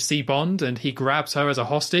see Bond, and he grabs her as a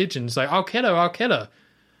hostage and is like, I'll kill her.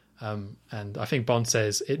 And I think Bond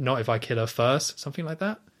says, not if I kill her first, something like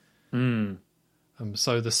that.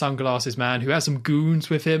 So the sunglasses man, who has some goons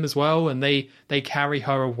with him as well, and they carry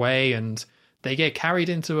her away, and they get carried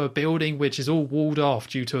into a building which is all walled off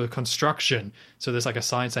due to a construction. So there's like a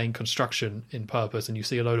sign saying construction in purpose, and you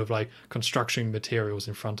see a load of like construction materials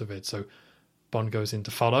in front of it. So Bond goes in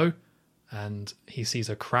to follow, and he sees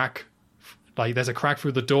a crack. Like there's a crack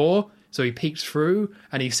through the door, so he peeks through,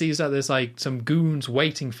 and he sees that there's like some goons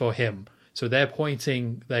waiting for him. So they're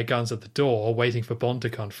pointing their guns at the door, waiting for Bond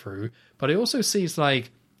to come through. But he also sees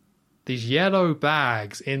like these yellow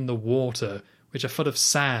bags in the water, which are full of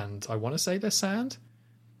sand. I want to say they're sand.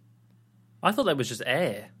 I thought that was just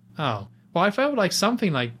air. Oh. Well, I felt like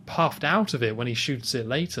something like puffed out of it when he shoots it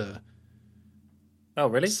later. Oh,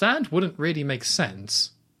 really? Sand wouldn't really make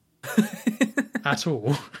sense. At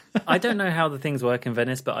all. I don't know how the things work in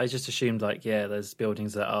Venice, but I just assumed like, there's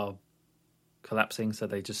buildings that are collapsing, so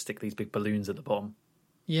they just stick these big balloons at the bottom.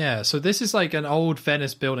 Yeah, so this is like an old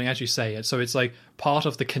Venice building, as you say. So it's like part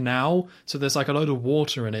of the canal, so there's like a load of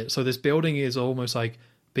water in it. So this building is almost like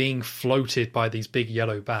being floated by these big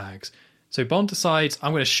yellow bags. So Bond decides,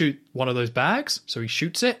 I'm going to shoot one of those bags. So he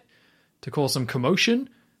shoots it to cause some commotion.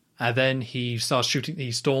 And then he starts shooting,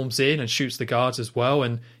 he storms in and shoots the guards as well.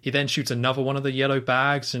 And he then shoots another one of the yellow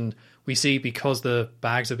bags. And we see, because the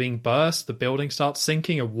bags are being burst, the building starts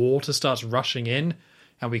sinking and water starts rushing in.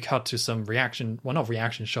 And we cut to some not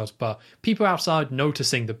reaction shots, but people outside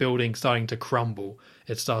noticing the building starting to crumble.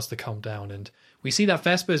 It starts to come down. And we see that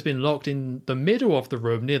Vesper has been locked in the middle of the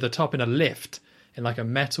room near the top in a lift, in like a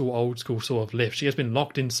metal old school sort of lift. She has been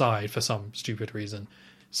locked inside for some stupid reason.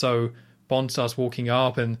 So Bond starts walking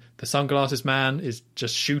up, and the sunglasses man is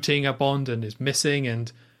just shooting at Bond and is missing.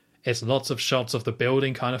 And it's lots of shots of the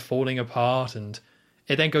building kind of falling apart. And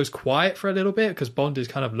it then goes quiet for a little bit because Bond is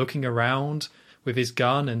kind of looking around with his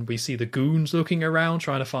gun, and we see the goons looking around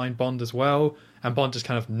trying to find Bond as well, and Bond just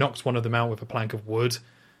kind of knocks one of them out with a plank of wood,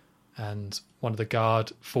 and one of the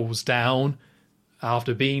guard falls down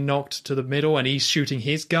after being knocked to the middle, and he's shooting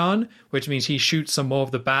his gun, which means he shoots some more of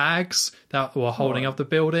the bags that were holding up the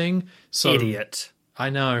building. So Idiot. I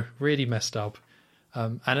know, really messed up.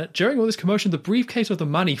 And during all this commotion, the briefcase of the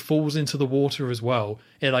money falls into the water as well.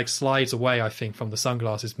 It like slides away, I think, from the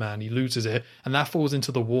sunglasses man. He loses it, and that falls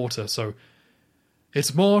into the water. So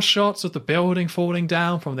it's more shots of the building falling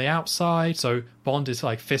down from the outside. So Bond is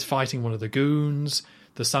like fist fighting one of the goons.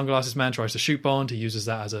 The sunglasses man tries to shoot Bond. He uses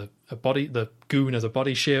that as the goon as a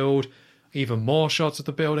body shield. Even more shots of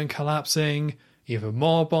the building collapsing. Even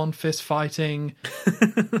more Bond fist fighting.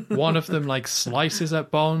 One of them like slices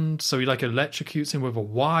at Bond, so he like electrocutes him with a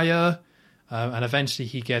wire. And eventually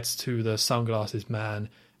he gets to the sunglasses man,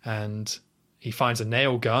 and he finds a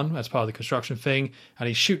nail gun as part of the construction thing, and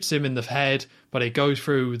he shoots him in the head, but it goes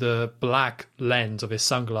through the black lens of his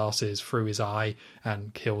sunglasses through his eye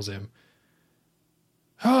and kills him.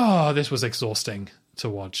 Oh, this was exhausting to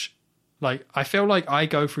watch. Like, I feel like I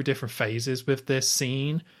go through different phases with this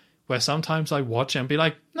scene, where sometimes I watch it and be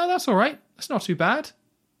like, no, that's all right. That's not too bad.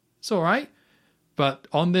 It's all right. But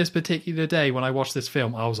on this particular day, when I watched this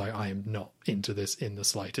film, I was like, I am not into this in the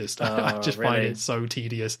slightest. I just find it so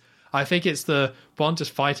tedious. I think it's the Bond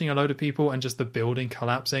just fighting a load of people and just the building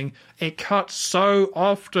collapsing. It cuts so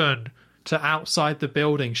often to outside the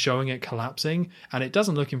building, showing it collapsing, and it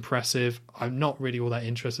doesn't look impressive. I'm not really all that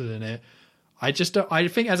interested in it. I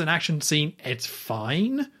think as an action scene, it's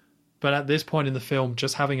fine. But at this point in the film,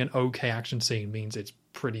 just having an okay action scene means it's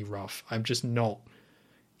pretty rough. I'm just not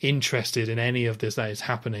interested in any of this that is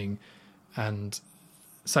happening. And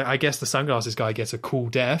so I guess the sunglasses guy gets a cool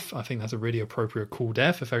death. I think that's a really appropriate cool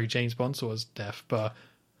death, a very James Bond sort of death. But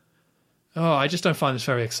I just don't find this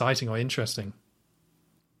very exciting or interesting.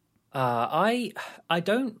 I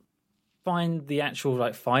don't find the actual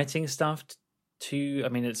like fighting stuff too. I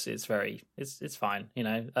mean, it's fine, you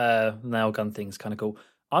know. Nail gun thing's kind of cool.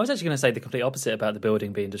 I was actually going to say the complete opposite about the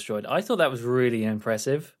building being destroyed. I thought that was really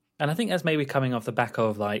impressive. And I think that's maybe coming off the back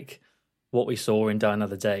of like what we saw in Die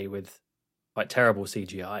Another Day with like terrible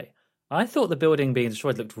CGI. I thought the building being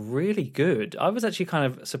destroyed looked really good. I was actually kind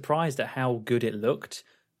of surprised at how good it looked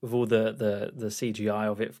with all the CGI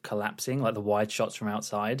of it collapsing, like the wide shots from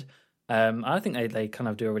outside. I think they kind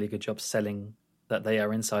of do a really good job selling that they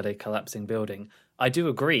are inside a collapsing building. I do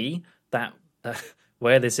agree that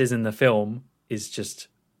where this is in the film is just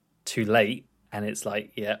too late, and it's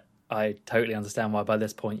like, yeah, I totally understand why by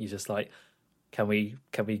this point you're just like, can we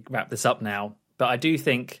wrap this up now? But I do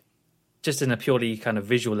think just in a purely kind of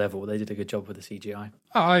visual level, they did a good job with the CGI.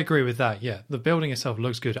 Oh, I agree with that, yeah. The building itself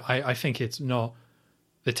looks good. I think it's not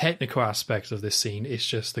the technical aspects of this scene, it's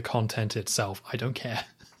just the content itself. I don't care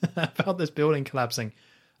about this building collapsing.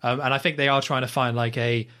 And I think they are trying to find like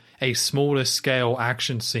a smaller scale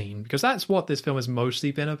action scene, because that's what this film has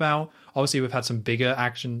mostly been about. Obviously, we've had some bigger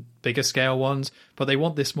scale ones, but they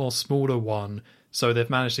want this more smaller one. So they've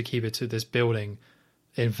managed to keep it to this building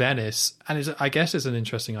in Venice. And I guess it's an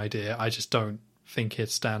interesting idea. I just don't think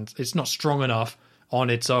it's not strong enough on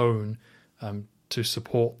its own to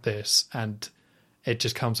support this. And it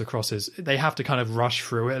just comes across as they have to kind of rush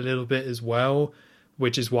through it a little bit as well,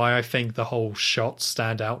 which is why I think the whole shots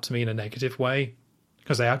stand out to me in a negative way.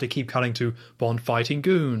 Because they have to keep cutting to Bond fighting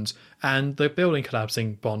goons, and the building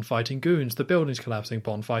collapsing, Bond fighting goons, the building's collapsing,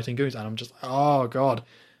 Bond fighting goons, and I'm just, oh god.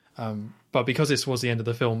 But because this was the end of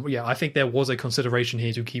the film, yeah, I think there was a consideration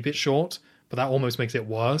here to keep it short, but that almost makes it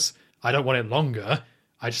worse. I don't want it longer.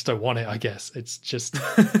 I just don't want it, I guess. It's just...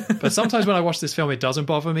 But sometimes when I watch this film, it doesn't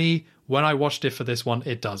bother me. When I watched it for this one,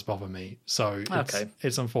 it does bother me. So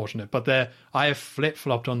it's unfortunate. But I have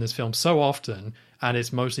flip-flopped on this film so often, and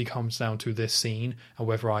it mostly comes down to this scene and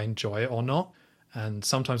whether I enjoy it or not. And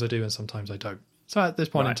sometimes I do and sometimes I don't. So at this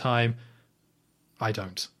point in time, I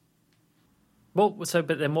don't. Well,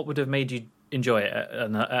 but then what would have made you enjoy it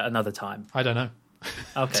at another time? I don't know.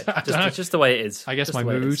 Okay, just the way it is. I guess my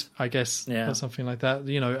mood, I guess, or something like that.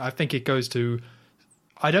 You know, I think it goes to...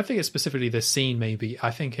 I don't think it's specifically this scene, maybe.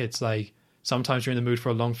 I think it's like, sometimes you're in the mood for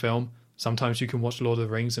a long film. Sometimes you can watch Lord of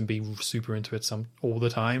the Rings and be super into it all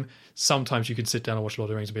the time. Sometimes you can sit down and watch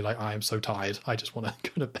Lord of the Rings and be like, I am so tired. I just want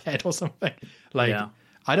to go to bed or something.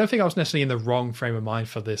 I don't think I was necessarily in the wrong frame of mind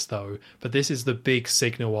for this, though. But this is the big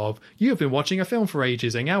signal of, you have been watching a film for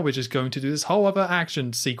ages, and now we're just going to do this whole other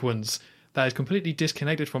action sequence that is completely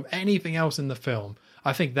disconnected from anything else in the film.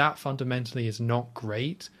 I think that fundamentally is not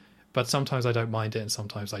great, but sometimes I don't mind it and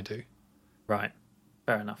sometimes I do. Right.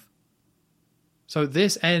 Fair enough. So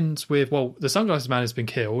this ends with, the sunglasses man has been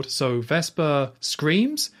killed, so Vesper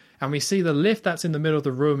screams, and we see the lift that's in the middle of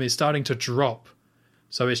the room is starting to drop.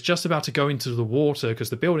 So it's just about to go into the water because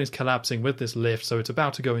the building's collapsing with this lift, so it's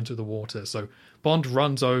about to go into the water. So Bond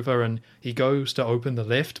runs over and he goes to open the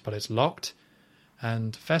lift, but it's locked.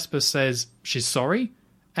 And Vesper says she's sorry,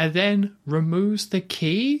 and then removes the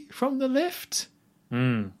key from the lift.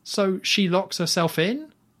 So she locks herself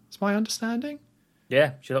in, is my understanding?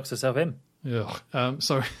 Yeah, she locks herself in. Ugh.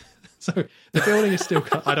 So the building is still...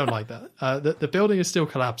 I don't like that. The building is still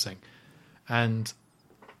collapsing. And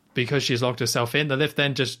because she's locked herself in, the lift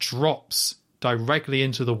then just drops directly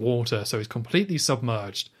into the water, so it's completely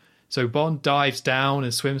submerged. So Bond dives down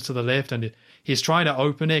and swims to the lift, and he's trying to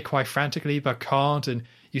open it quite frantically, but can't. And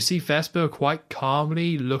you see Vesper quite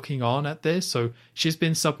calmly looking on at this. So she's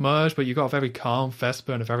been submerged, but you've got a very calm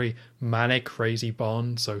Vesper and a very manic, crazy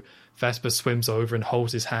Bond. So Vesper swims over and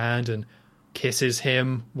holds his hand, and kisses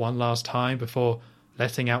him one last time before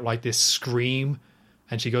letting out like this scream,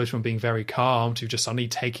 and she goes from being very calm to just suddenly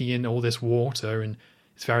taking in all this water, and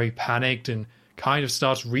it's very panicked and kind of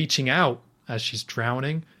starts reaching out as she's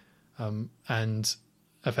drowning, and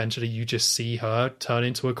eventually you just see her turn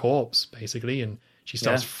into a corpse basically, and she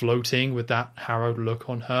starts floating with that harrowed look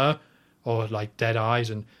on her, or like dead eyes,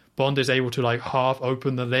 and Bond is able to like half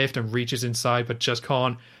open the lift and reaches inside but just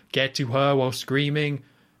can't get to her while screaming.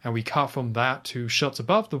 And we cut from that to shots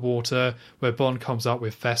above the water where Bond comes up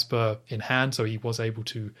with Vesper in hand, so he was able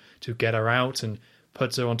to get her out, and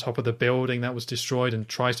puts her on top of the building that was destroyed and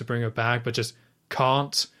tries to bring her back but just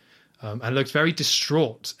can't, and looks very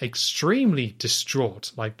distraught, extremely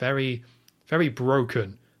distraught, like very, very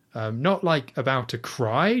broken, not like about to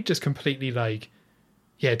cry, just completely like,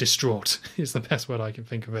 yeah, distraught is the best word I can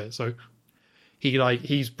think of it. So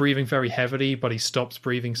he's breathing very heavily, but he stops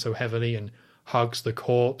breathing so heavily and hugs the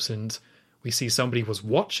corpse, and we see somebody was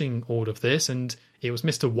watching all of this, and it was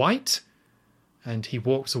Mr. White, and he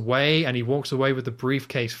walks away with the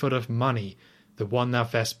briefcase full of money, the one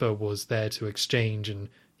that Vesper was there to exchange, and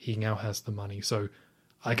he now has the money. So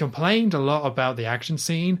I complained a lot about the action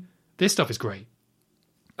scene. This stuff is great.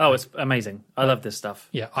 Oh, it's amazing. I love this stuff.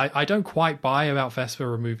 Yeah, I don't quite buy about Vesper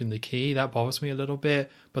removing the key. That bothers me a little bit.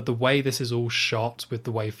 But the way this is all shot with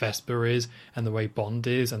the way Vesper is and the way Bond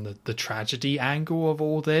is and the tragedy angle of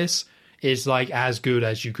all this is like as good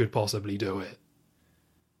as you could possibly do it.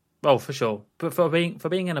 Oh, for sure. But for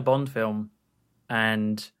being in a Bond film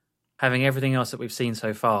and having everything else that we've seen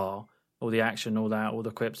so far, all the action, all that, all the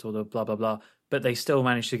quips, all the blah, blah, blah, but they still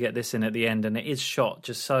managed to get this in at the end, and it is shot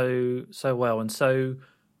just so well and so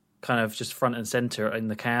kind of just front and center in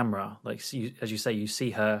the camera. Like, as you say, you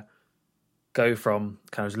see her go from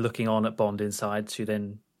kind of looking on at Bond inside to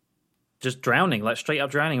then just drowning, like straight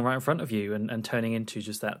up drowning right in front of you, and turning into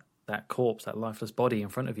just that corpse, that lifeless body in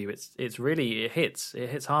front of you. It's really, it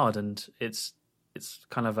hits hard, and it's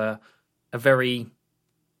kind of a very,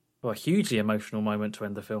 well, hugely emotional moment to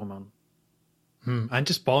end the film on. And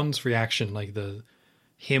just Bond's reaction, like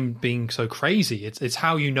him being so crazy, it's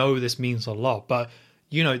how you know this means a lot. But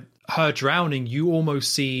you know, her drowning, you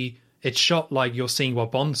almost see it's shot like you're seeing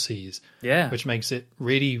what Bond sees. Yeah. Which makes it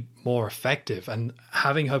really more effective. And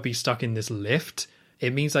having her be stuck in this lift,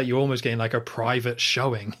 it means that you're almost getting like a private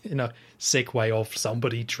showing in a sick way of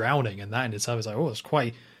somebody drowning. And that in itself is like, oh, it's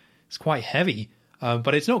quite heavy.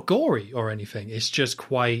 But it's not gory or anything. It's just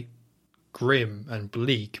quite grim and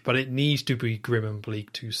bleak. But it needs to be grim and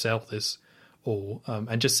bleak to sell this all.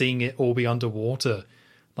 And just seeing it all be underwater,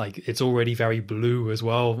 like it's already very blue as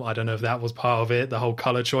well. I don't know if that was part of it, the whole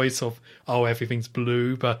color choice of, oh, everything's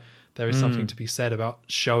blue, but there is something to be said about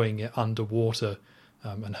showing it underwater,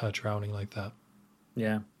 and her drowning like that.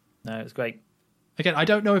 Yeah, no, it's great. Again, I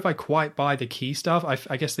don't know if I quite buy the key stuff.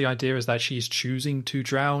 I guess the idea is that she's choosing to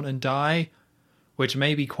drown and die, which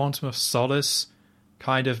maybe Quantum of Solace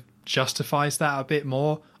kind of justifies that a bit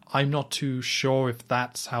more. I'm not too sure if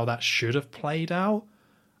that's how that should have played out.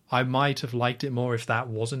 I might have liked it more if that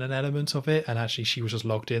wasn't an element of it, and actually she was just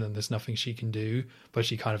locked in and there's nothing she can do, but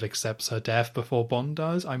she kind of accepts her death before Bond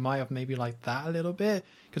does. I might have maybe liked that a little bit,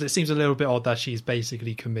 because it seems a little bit odd that she's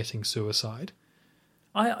basically committing suicide.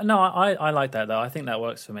 I like that, though. I think that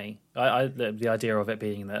works for me. The idea of it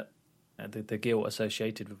being that the guilt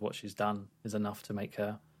associated with what she's done is enough to make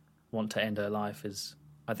her want to end her life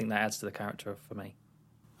I think that adds to the character for me.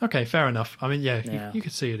 Okay, fair enough. I mean, yeah. You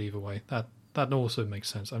could see it either way. That also makes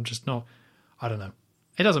sense. I'm just not, I don't know.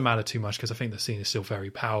 It doesn't matter too much because I think the scene is still very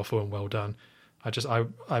powerful and well done.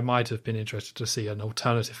 I might have been interested to see an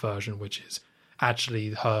alternative version, which is actually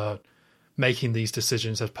her making these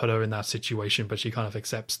decisions has put her in that situation, but she kind of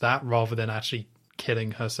accepts that rather than actually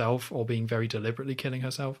killing herself or being very deliberately killing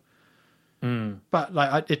herself. But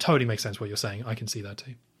like, it totally makes sense what you're saying. I can see that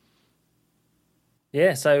too.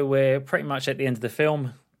 Yeah, so we're pretty much at the end of the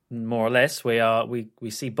film, more or less. We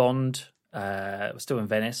see Bond. We're still in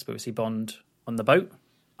Venice, but we see Bond on the boat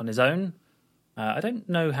on his own. I don't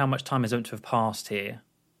know how much time is going to have passed here.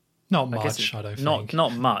 Not much, I don't think.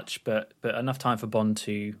 Not much, but enough time for Bond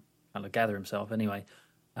to kind of gather himself anyway.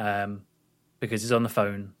 Because he's on the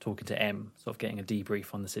phone talking to M, sort of getting a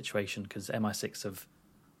debrief on the situation, because MI6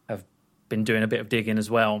 have been doing a bit of digging as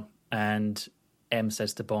well. And M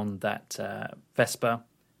says to Bond that Vesper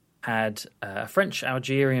had a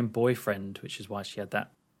French-Algerian boyfriend, which is why she had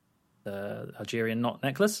that Algerian knot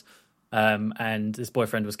necklace, and this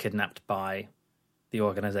boyfriend was kidnapped by the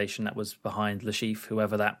organisation that was behind Le Chiffre,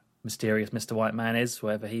 whoever that mysterious Mr. White man is,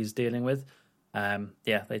 whoever he's dealing with.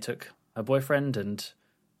 They took her boyfriend and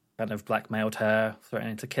kind of blackmailed her,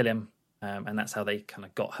 threatening to kill him and that's how they kind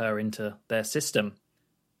of got her into their system.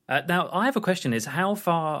 Now, I have a question: is how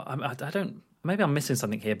far? I don't. Maybe I'm missing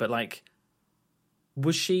something here, but like,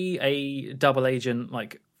 was she a double agent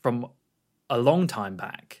like from a long time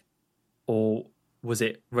back, or was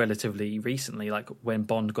it relatively recently, like when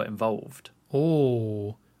Bond got involved?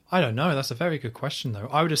 Oh, I don't know. That's a very good question, though.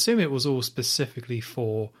 I would assume it was all specifically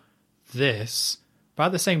for this, but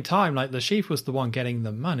at the same time, like, Le Chiffre was the one getting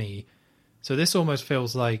the money. So this almost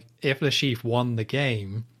feels like if Le Chiffre won the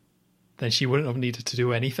game, then she wouldn't have needed to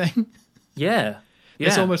do anything. Yeah.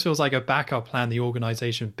 This almost feels like a backup plan the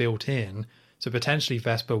organization built in. So potentially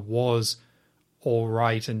Vesper was all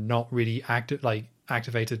right and not really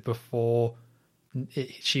activated before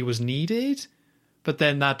she was needed. But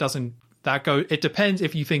then it depends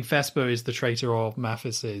if you think Vesper is the traitor or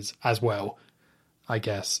Mathis is as well, I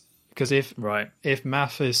guess. Because if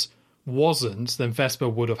Mathis wasn't, then Vesper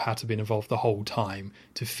would have had to been involved the whole time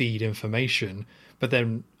to feed information. But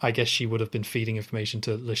then I guess she would have been feeding information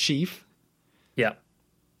to Le Chiffre. Yeah.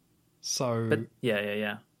 So... But,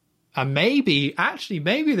 yeah. And maybe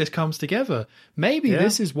this comes together. Maybe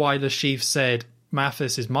this is why Le Chiffre said,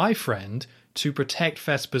 Mathis is my friend, to protect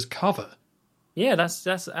Vesper's cover. Yeah, that's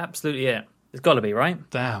absolutely it. It's got to be, right?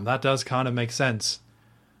 Damn, that does kind of make sense.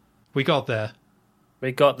 We got there.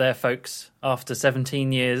 We got there, folks, after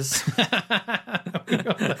 17 years. We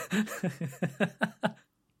got there.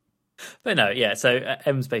 But no, yeah, so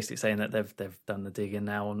M's basically saying that they've done the digging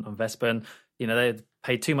now on Vesper, and, you know, they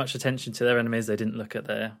paid too much attention to their enemies. They didn't look at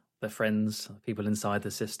their friends, people inside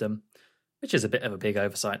the system, which is a bit of a big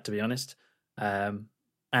oversight, to be honest.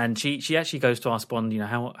 And she actually goes to ask Bond, you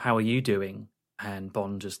know, how are you doing? And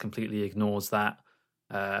Bond just completely ignores that,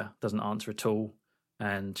 doesn't answer at all,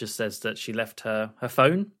 and just says that she left her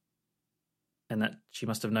phone and that she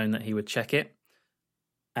must have known that he would check it.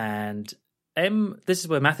 And this is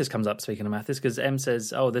where Mathis comes up, speaking of Mathis, because M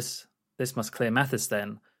says, oh, this must clear Mathis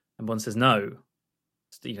then. And Bond says, no,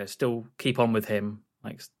 you know, still keep on with him.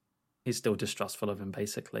 Like, he's still distrustful of him,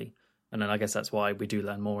 basically. And then I guess that's why we do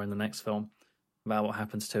learn more in the next film about what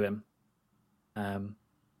happens to him.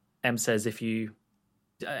 M says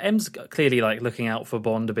M's clearly like looking out for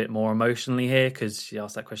Bond a bit more emotionally here, because she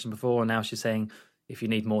asked that question before, and now she's saying if you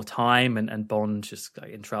need more time, and Bond just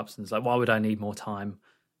like interrupts and is like, why would I need more time?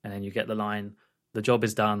 And then you get the line, the job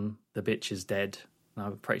is done, the bitch is dead. And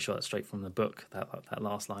I'm pretty sure that's straight from the book, that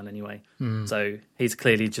last line anyway. So he's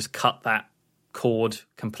clearly just cut that cord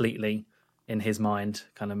completely in his mind,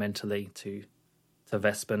 kind of mentally, to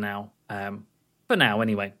Vesper now. For now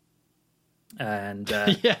anyway. And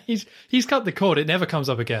yeah, he's cut the cord. It never comes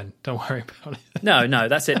up again. Don't worry about it. No,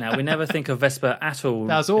 that's it now. We never think of Vesper at all.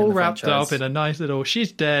 That's all wrapped up in a nice little,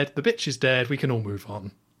 she's dead, the bitch is dead, we can all move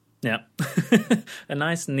on. Yeah. A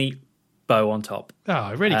nice, neat bow on top. Oh,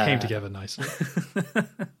 it really came together nicely.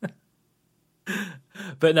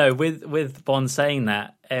 But no, with Bond saying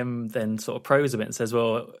that, M then sort of probes a bit and says,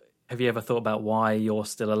 well, have you ever thought about why you're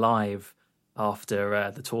still alive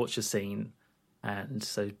after the torture scene? And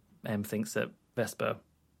so M thinks that Vesper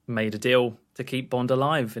made a deal to keep Bond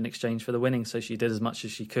alive in exchange for the winning, so she did as much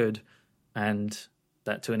as she could, and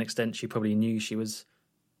that to an extent she probably knew she was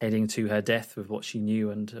heading to her death with what she knew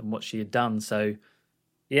and what she had done. So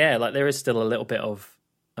yeah, like there is still a little bit of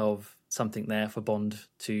something there for Bond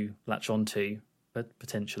to latch onto, but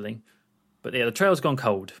potentially. But yeah, the trail's gone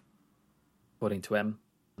cold, according to M,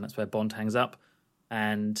 and that's where Bond hangs up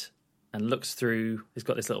and looks through. He's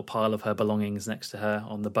got this little pile of her belongings next to her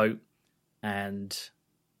on the boat, and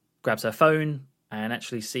grabs her phone and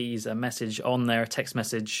actually sees a message on there, a text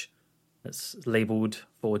message that's labelled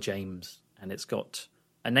for James, and it's got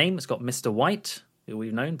a name. It's got Mr. White, who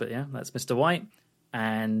we've known, but yeah, that's Mr. White,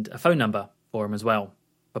 and a phone number for him as well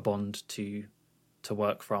for Bond to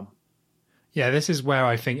work from. Yeah, this is where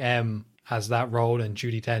I think M has that role, and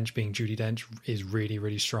Judi Dench being Judi Dench is really,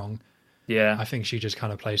 really strong. Yeah, I think she just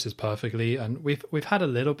kind of plays this perfectly, and we've had a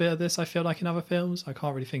little bit of this, I feel like, in other films. I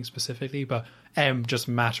can't really think specifically, but M just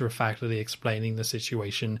matter-of-factly explaining the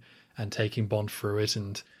situation and taking Bond through it,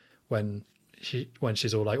 and when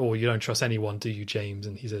she's all like, oh, you don't trust anyone, do you, James?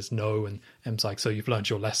 And he says no, and M's like, so you've learned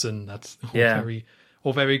your lesson. That's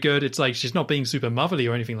all very good. It's like she's not being super motherly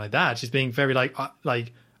or anything like that. She's being very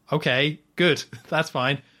like okay, good, that's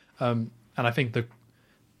fine. And I think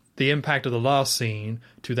the impact of the last scene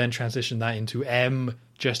to then transition that into M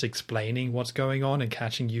just explaining what's going on and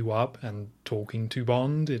catching you up and talking to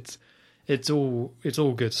Bond, it's all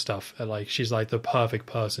good stuff. Like, she's like the perfect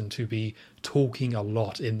person to be talking a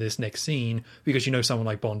lot in this next scene, because you know someone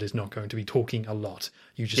like Bond is not going to be talking a lot.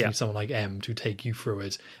 You just need someone like M to take you through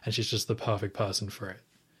it, and she's just the perfect person for it.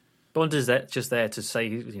 Bond is just there to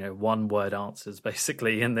say, one word answers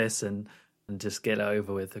basically in this and just get it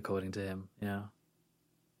over with, according to him. Yeah.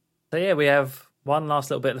 So yeah, we have one last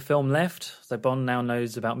little bit of the film left. So Bond now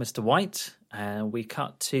knows about Mr. White, and we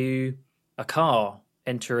cut to a car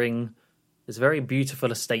entering this very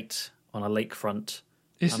beautiful estate on a lakefront.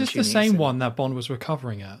 Is this the same one that Bond was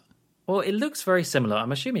recovering at? Well, it looks very similar.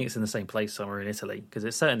 I'm assuming it's in the same place somewhere in Italy, because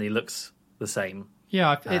it certainly looks the same.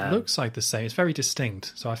 Yeah, it looks like the same. It's very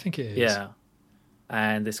distinct, so I think it is. Yeah.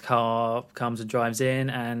 And this car comes and drives in,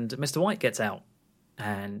 and Mr. White gets out.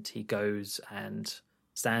 And he goes and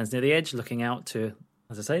stands near the edge, looking out to,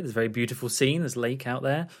 as I say, this very beautiful scene, this lake out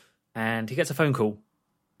there. And he gets a phone call.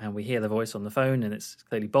 And we hear the voice on the phone, and it's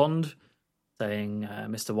clearly Bond saying,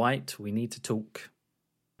 Mr. White, we need to talk.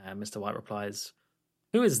 And Mr. White replies,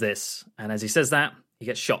 who is this? And as he says that, he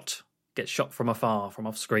gets shot from afar, from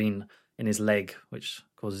off screen, in his leg, which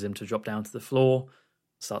causes him to drop down to the floor,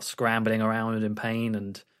 start scrambling around in pain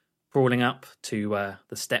and crawling up to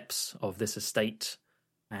the steps of this estate.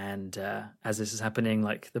 And as this is happening,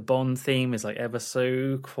 like the Bond theme is like ever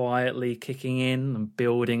so quietly kicking in and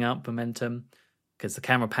building up momentum, because the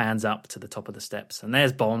camera pans up to the top of the steps, and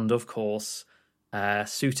there's Bond, of course,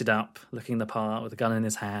 suited up, looking the part with a gun in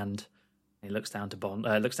his hand. He looks down to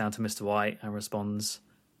Mr. White and responds,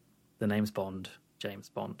 "The name's Bond, James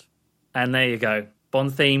Bond." And there you go.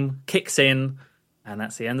 Bond theme kicks in, and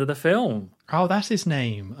that's the end of the film. Oh, that's his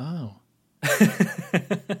name. Oh.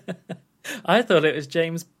 I thought it was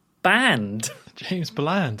James Band. James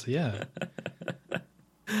Bland, yeah.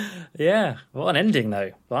 Yeah. What an ending,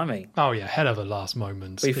 though. Blimey. Oh, yeah. Hell of a last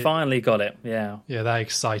moment. We finally got it, yeah. Yeah, that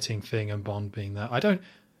exciting thing and Bond being there.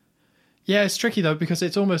 Yeah, it's tricky, though, because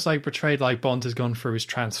it's almost like portrayed like Bond has gone through his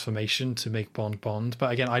transformation to make Bond Bond.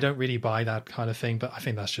 But again, I don't really buy that kind of thing, but I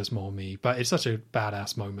think that's just more me. But it's such a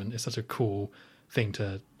badass moment. It's such a cool thing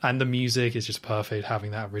to... And the music is just perfect,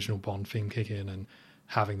 having that original Bond theme kick in and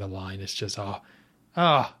having the line. It's just, that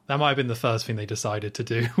might have been the first thing they decided to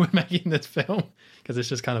do when making this film, because it's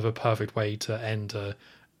just kind of a perfect way to end a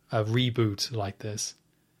reboot like this.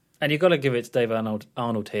 And you've got to give it to Dave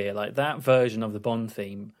Arnold here. Like, that version of the Bond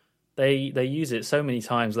theme... They use it so many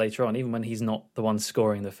times later on, even when he's not the one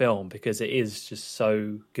scoring the film, because it is just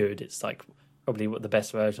so good. It's like probably the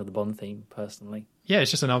best version of the Bond theme, personally. Yeah, it's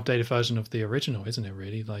just an updated version of the original, isn't it,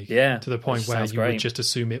 really? Like, yeah, to the point where you would just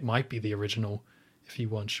assume it might be the original if you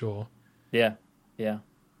weren't sure. Yeah. Yeah,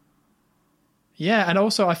 and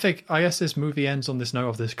also I guess this movie ends on this note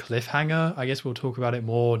of this cliffhanger. I guess we'll talk about it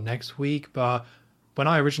more next week, but... When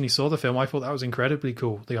I originally saw the film, I thought that was incredibly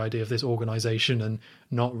cool, the idea of this organization and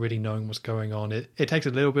not really knowing what's going on. It takes a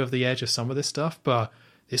little bit of the edge of some of this stuff, but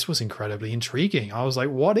this was incredibly intriguing. I was like,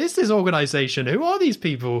 what is this organization? Who are these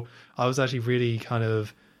people? I was actually really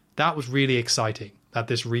that was really exciting, that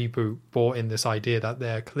this reboot brought in this idea that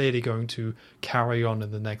they're clearly going to carry on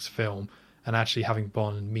in the next film. And actually having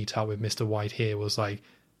Bond meet up with Mr. White here was like,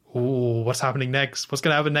 ooh, what's happening next? What's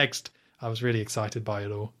going to happen next? I was really excited by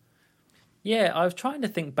it all. Yeah, I was trying to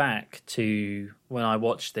think back to when I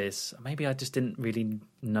watched this. Maybe I just didn't really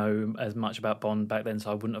know as much about Bond back then, so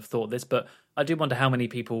I wouldn't have thought this. But I do wonder how many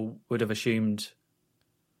people would have assumed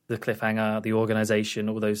the cliffhanger, the organization,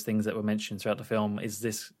 all those things that were mentioned throughout the film. Is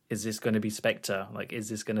this going to be Spectre? Like, is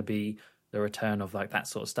this going to be the return of like that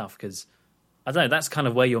sort of stuff? Because I don't know, that's kind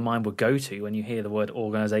of where your mind would go to when you hear the word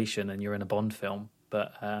organization and you're in a Bond film.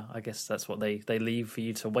 But I guess that's what they leave for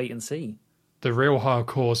you to wait and see. The real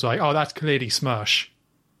hardcore is like, oh, that's clearly Smush.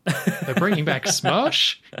 They're bringing back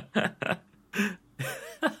Smush? I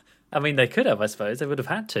mean, they could have, I suppose. They would have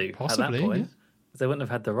had to. Possibly, at that point. Yeah. They wouldn't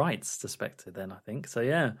have had the rights to Spectre then, I think. So,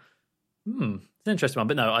 yeah. It's an interesting one.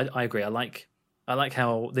 But no, I agree. I like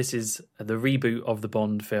how this is the reboot of the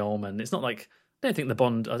Bond film. And it's not like... I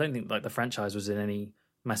don't think like the franchise was in any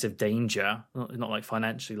massive danger. Not like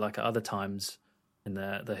financially like at other times in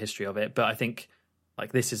the history of it. But I think...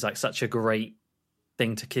 Like, this is like such a great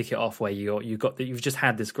thing to kick it off, where you've just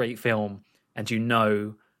had this great film, and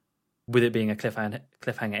with it being a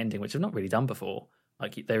cliffhanger ending, which I've not really done before,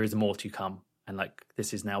 like there is more to come, and like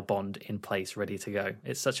this is now Bond in place, ready to go.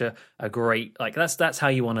 It's such a great, like that's how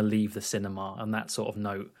you want to leave the cinema, on that sort of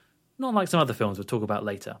note. Not like some other films we'll talk about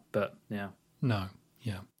later, but yeah. No,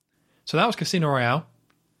 yeah. So that was Casino Royale,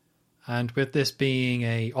 and with this being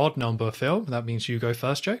a odd number film, that means you go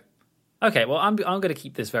first, Joe. Okay, well, I'm going to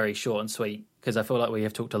keep this very short and sweet, because I feel like we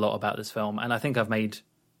have talked a lot about this film, and I think I've made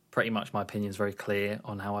pretty much my opinions very clear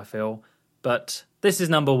on how I feel. But this is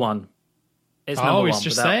number one. It's number one. Oh, he's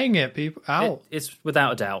just saying it, people. It's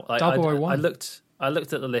without a doubt. Like, 001. I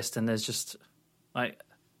looked at the list, and there's just like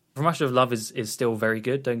From Russia of Love is still very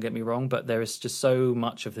good, don't get me wrong, but there is just so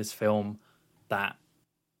much of this film that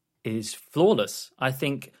is flawless. I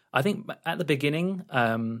think at the beginning,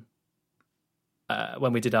 when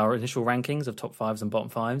we did our initial rankings of top fives and bottom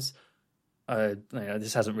fives,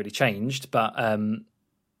 this hasn't really changed, but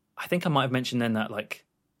I think I might have mentioned then that like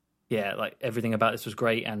everything about this was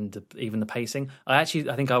great, and even the pacing. I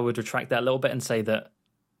think I would retract that a little bit and say that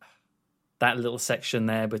little section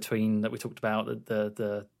there between that we talked about,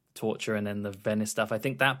 the torture and then the Venice stuff, I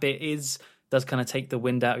think that bit does kind of take the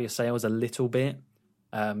wind out of your sails a little bit.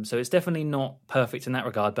 So it's definitely not perfect in that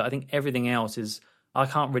regard, but I think everything else is. I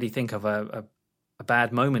can't really think of a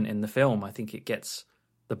bad moment in the film. I think it gets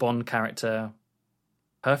the Bond character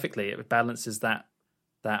perfectly. It balances that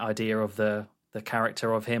idea of the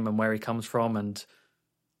character of him and where he comes from and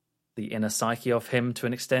the inner psyche of him to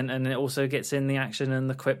an extent, and it also gets in the action and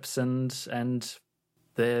the quips and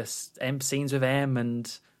the scenes with M,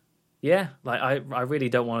 and yeah, like I really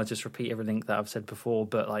don't want to just repeat everything that I've said before,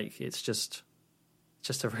 but like it's just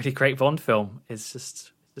a really great Bond film. It's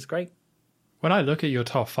just great. When I look at your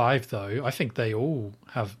top five, though, I think they all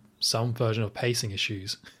have some version of pacing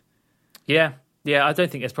issues. Yeah, I don't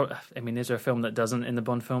think it's probably. I mean, is there a film that doesn't in the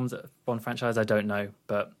Bond films, Bond franchise? I don't know,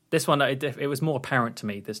 but this one, it was more apparent to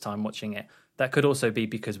me this time watching it. That could also be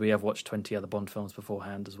because we have watched 20 other Bond films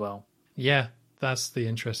beforehand as well. Yeah, that's the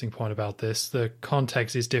interesting point about this. The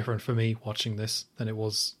context is different for me watching this than it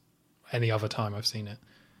was any other time I've seen it.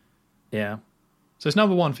 Yeah. So it's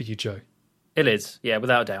number one for you, Joe. It is, yeah,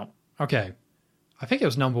 without a doubt. Okay. I think it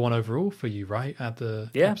was number one overall for you, right? At the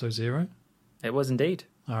episode 0? It was indeed.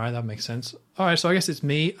 All right, that makes sense. All right, so I guess it's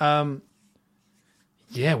me. Where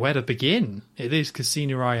to begin? It is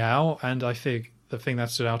Casino Royale, and I think the thing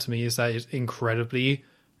that stood out to me is that it's incredibly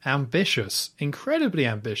ambitious. Incredibly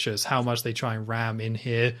ambitious how much they try and ram in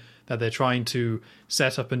here, that they're trying to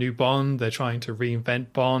set up a new Bond, they're trying to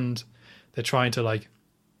reinvent Bond, they're trying to like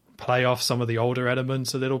play off some of the older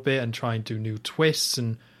elements a little bit and try and do new twists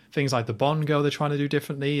and things like the Bond girl they're trying to do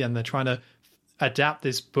differently, and they're trying to adapt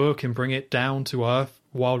this book and bring it down to earth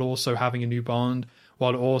while also having a new Bond,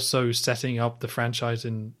 while also setting up the franchise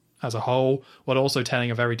as a whole, while also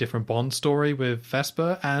telling a very different Bond story with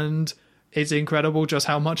Vesper, and it's incredible just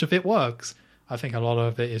how much of it works. I think a lot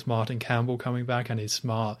of it is Martin Campbell coming back and his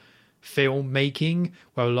smart filmmaking,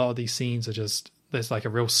 where a lot of these scenes are just, there's like a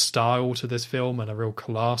real style to this film and a real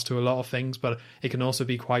class to a lot of things, but it can also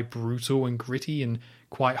be quite brutal and gritty and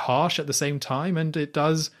quite harsh at the same time, and it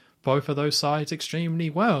does both of those sides extremely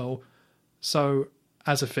well. So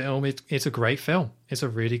as a film, it's a great film. It's a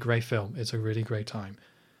really great film. It's a really great time.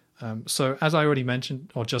 So as I already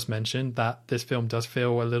mentioned, or just mentioned, that this film does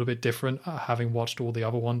feel a little bit different having watched all the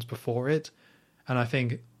other ones before it. And I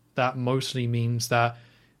think that mostly means that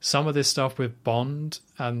some of this stuff with Bond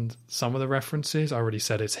and some of the references, I already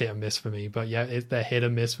said it's hit and miss for me, but yeah, they're hit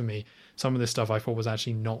and miss for me. Some of this stuff I thought was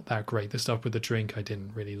actually not that great. The stuff with the drink I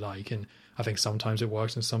didn't really like, and I think sometimes it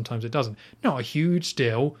works and sometimes it doesn't. Not a huge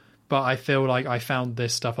deal, but I feel like I found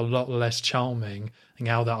this stuff a lot less charming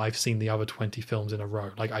now that I've seen the other 20 films in a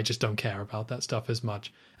row. Like, I just don't care about that stuff as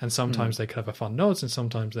much. And sometimes they could have a fun notes and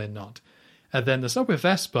sometimes they're not. And then the stuff with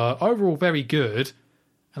Vesper, overall very good.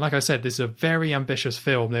 And like I said, this is a very ambitious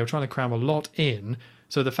film. They were trying to cram a lot in.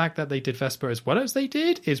 So the fact that they did Vesper as well as they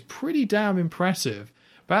did is pretty damn impressive.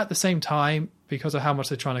 But at the same time, because of how much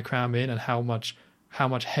they're trying to cram in and how much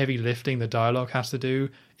heavy lifting the dialogue has to do,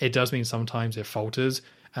 it does mean sometimes it falters.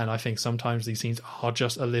 And I think sometimes these scenes are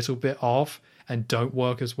just a little bit off and don't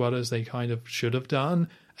work as well as they kind of should have done.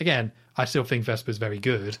 Again, I still think Vesper's very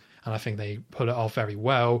good, and I think they pull it off very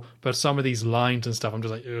well. But some of these lines and stuff, I'm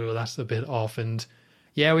just like, oh, that's a bit off. And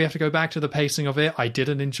yeah, we have to go back to the pacing of it. I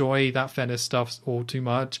didn't enjoy that Venice stuff all too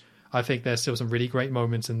much. I think there's still some really great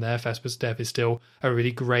moments in there. Vesper's death is still a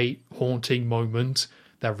really great, haunting moment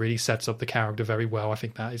that really sets up the character very well. I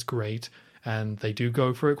think that is great. And they do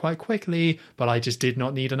go through it quite quickly, but I just did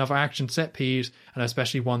not need another action set piece, and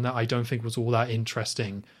especially one that I don't think was all that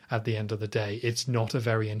interesting at the end of the day. It's not a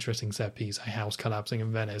very interesting set piece, a house collapsing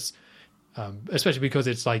in Venice, especially because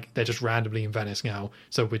it's like they're just randomly in Venice now,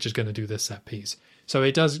 so we're just going to do this set piece. So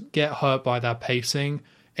it does get hurt by that pacing.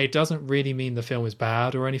 It doesn't really mean the film is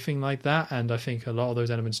bad or anything like that, and I think a lot of those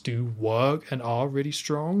elements do work and are really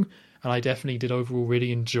strong, and I definitely did overall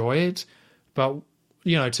really enjoy it. But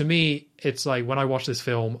you know, to me, it's like when I watch this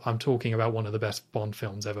film, I'm talking about one of the best Bond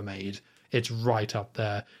films ever made. It's right up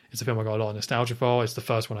there. It's a film I got a lot of nostalgia for. It's the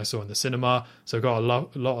first one I saw in the cinema, so I got a lot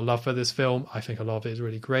of love for this film. I think a lot of it is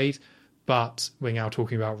really great, but we're now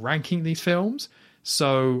talking about ranking these films,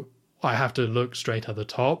 so I have to look straight at the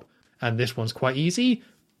top, and this one's quite easy.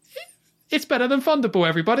 it's better than Thunderball,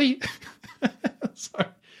 everybody.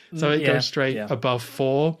 so it goes straight above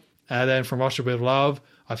 4. And then From Russia with Love,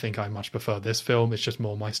 I think I much prefer this film. It's just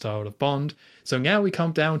more my style of Bond. So now we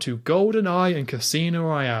come down to GoldenEye and Casino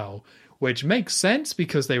Royale, which makes sense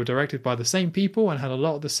because they were directed by the same people and had a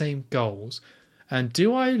lot of the same goals. And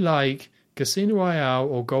do I like Casino Royale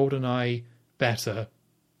or GoldenEye better?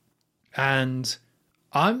 And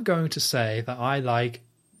I'm going to say that I like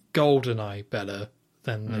GoldenEye better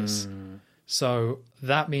than this. So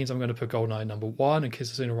that means I'm going to put GoldenEye at number 1 and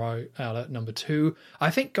Casino Royale at number 2.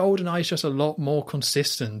 I think GoldenEye is just a lot more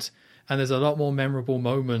consistent and there's a lot more memorable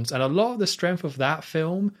moments. And a lot of the strength of that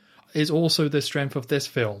film is also the strength of this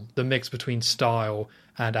film. The mix between style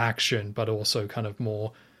and action, but also kind of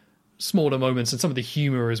more smaller moments. And some of the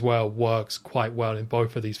humor as well works quite well in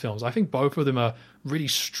both of these films. I think both of them are really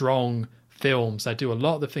strong films that do a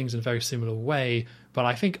lot of the things in a very similar way, but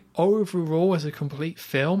I think overall as a complete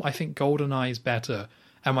film, I think GoldenEye is better.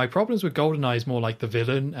 And my problems with GoldenEye is more like the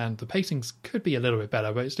villain, and the pacings could be a little bit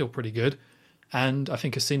better, but it's still pretty good. And I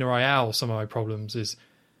think Casino Royale, some of my problems is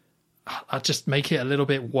I just make it a little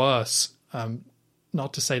bit worse.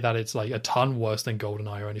 Not to say that it's like a ton worse than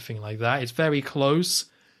GoldenEye or anything like that. It's very close,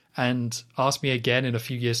 and ask me again in a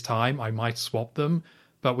few years' time, I might swap them.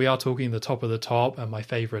 But we are talking the top of the top and my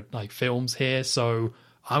favorite like films here. So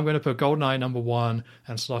I'm going to put GoldenEye number 1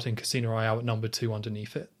 and slot in Casino Royale at number 2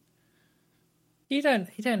 underneath it. You don't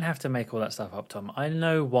have to make all that stuff up, Tom. I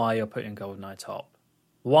know why you're putting GoldenEye top.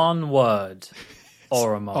 One word.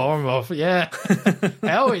 Oromov. Oromov, yeah.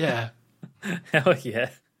 Hell yeah. Hell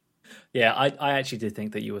yeah. Yeah, I actually did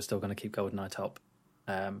think that you were still going to keep GoldenEye top.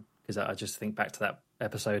 Because I just think back to that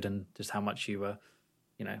episode and just how much you were,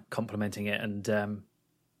 complimenting it. And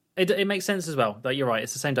it makes sense as well. Like, you're right,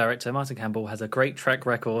 it's the same director. Martin Campbell has a great track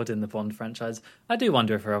record in the Bond franchise. I do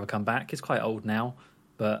wonder if he'll ever come back. He's quite old now,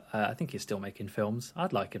 but I think he's still making films.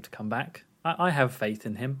 I'd like him to come back. I have faith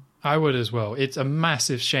in him. I would as well. It's a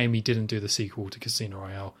massive shame he didn't do the sequel to Casino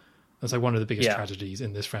Royale. That's like one of the biggest tragedies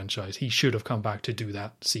in this franchise. He should have come back to do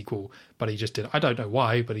that sequel, but he just didn't. I don't know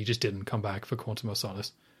why, but he just didn't come back for Quantum of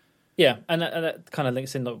Solace. Yeah, and that kind of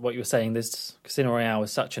links in what you were saying. This Casino Royale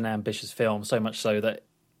is such an ambitious film, so much so that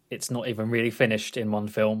it's not even really finished in one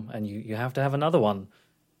film, and you have to have another one.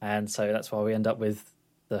 And so that's why we end up with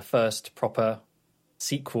the first proper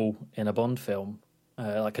sequel in a Bond film,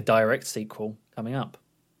 like a direct sequel coming up.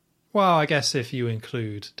 Well, I guess if you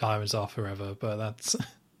include Diamonds Are Forever, but that's...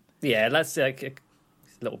 Yeah, that's like a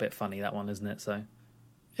little bit funny, that one, isn't it? So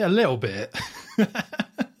yeah, a little bit.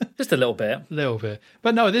 Just a little bit. Little bit.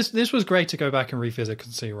 But no, this was great to go back and revisit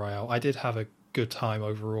Casino Royale. I did have a good time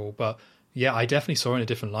overall, but yeah, I definitely saw it in a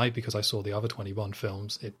different light because I saw the other 21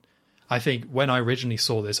 films. I think when I originally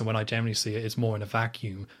saw this and when I generally see it, it's more in a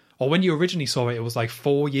vacuum. Or when you originally saw it, it was like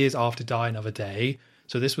 4 years after Die Another Day.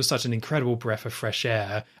 So this was such an incredible breath of fresh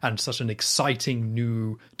air and such an exciting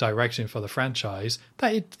new direction for the franchise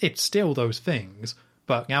that it's still those things.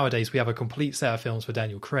 But nowadays we have a complete set of films for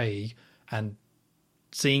Daniel Craig, and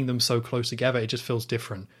seeing them so close together, it just feels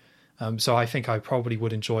different. So I think I probably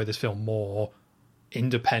would enjoy this film more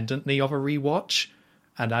independently of a rewatch.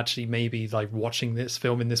 And actually maybe like watching this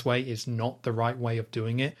film in this way is not the right way of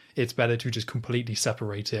doing it. It's better to just completely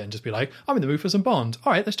separate it and just be like, I'm in the mood for some Bond.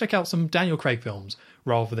 All right, let's check out some Daniel Craig films,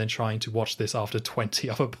 rather than trying to watch this after 20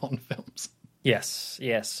 other Bond films. Yes.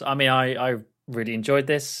 I mean, I really enjoyed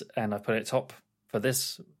this, and I put it top for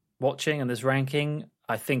this watching and this ranking.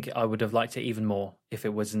 I think I would have liked it even more if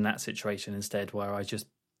it was in that situation instead, where I just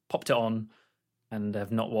popped it on and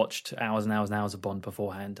have not watched hours and hours and hours of Bond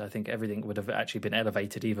beforehand. I think everything would have actually been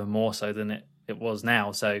elevated even more so than it was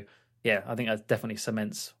now. So, yeah, I think that definitely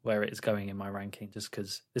cements where it is going in my ranking, just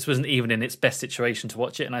because this wasn't even in its best situation to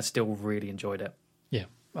watch it, and I still really enjoyed it. Yeah,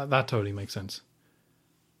 that totally makes sense.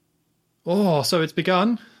 Oh, so it's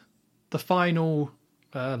begun. The final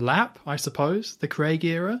lap, I suppose, the Craig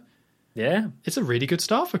era. Yeah. It's a really good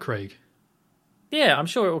start for Craig. Yeah, I'm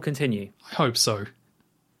sure it will continue. I hope so.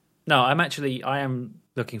 No, I am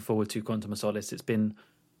looking forward to Quantum of Solace. It's been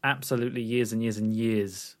absolutely years and years and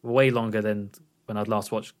years, way longer than when I'd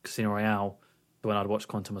last watched Casino Royale to when I'd watched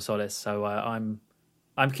Quantum of Solace. So I'm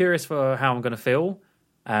curious for how I'm going to feel.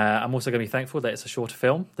 I'm also going to be thankful that it's a shorter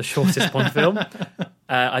film, the shortest Bond film.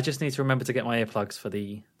 I just need to remember to get my earplugs for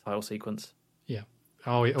the title sequence. Yeah.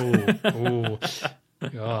 Oh.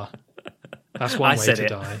 Oh. That's one way to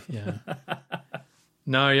die. Yeah.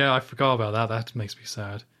 No, yeah, I forgot about that. That makes me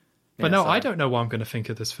sad. But no, I don't know what I'm going to think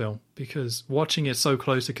of this film, because watching it so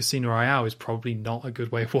close to Casino Royale is probably not a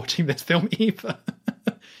good way of watching this film either.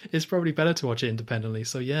 It's probably better to watch it independently.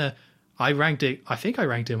 So yeah, I think I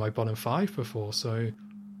ranked it in my bottom 5 before. So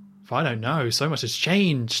I don't know. So much has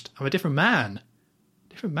changed. I'm a different man.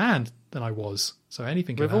 Different man than I was. So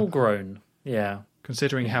anything can We've all grown. Yeah.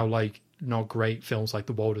 Considering how, like, not great films like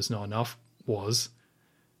The World Is Not Enough was.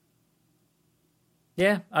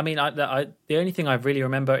 Yeah, I mean, the only thing I really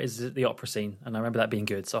remember is the opera scene, and I remember that being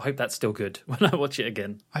good, so I hope that's still good when I watch it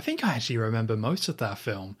again. I think I actually remember most of that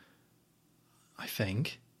film. I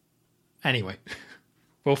think. Anyway,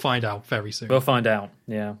 we'll find out very soon. We'll find out,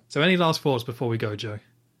 yeah. So any last thoughts before we go, Joe?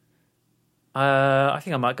 I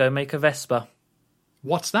think I might go make a Vespa.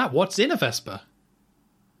 What's that? What's in a Vespa?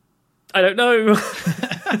 I don't know.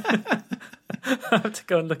 I have to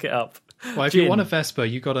go and look it up. Well, if you want a Vespa,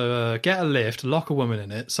 you got to get a lift, lock a woman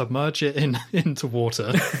in it, submerge it into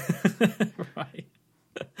water. Right.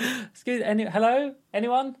 Excuse me, hello?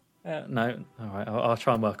 Anyone? No. All right, I'll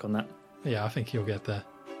try and work on that. Yeah, I think you'll get there.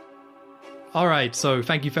 All right, so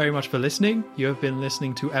thank you very much for listening. You have been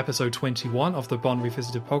listening to episode 21 of the Bond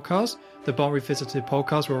Revisited podcast. The Bond Revisited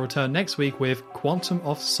podcast will return next week with Quantum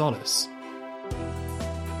of Solace.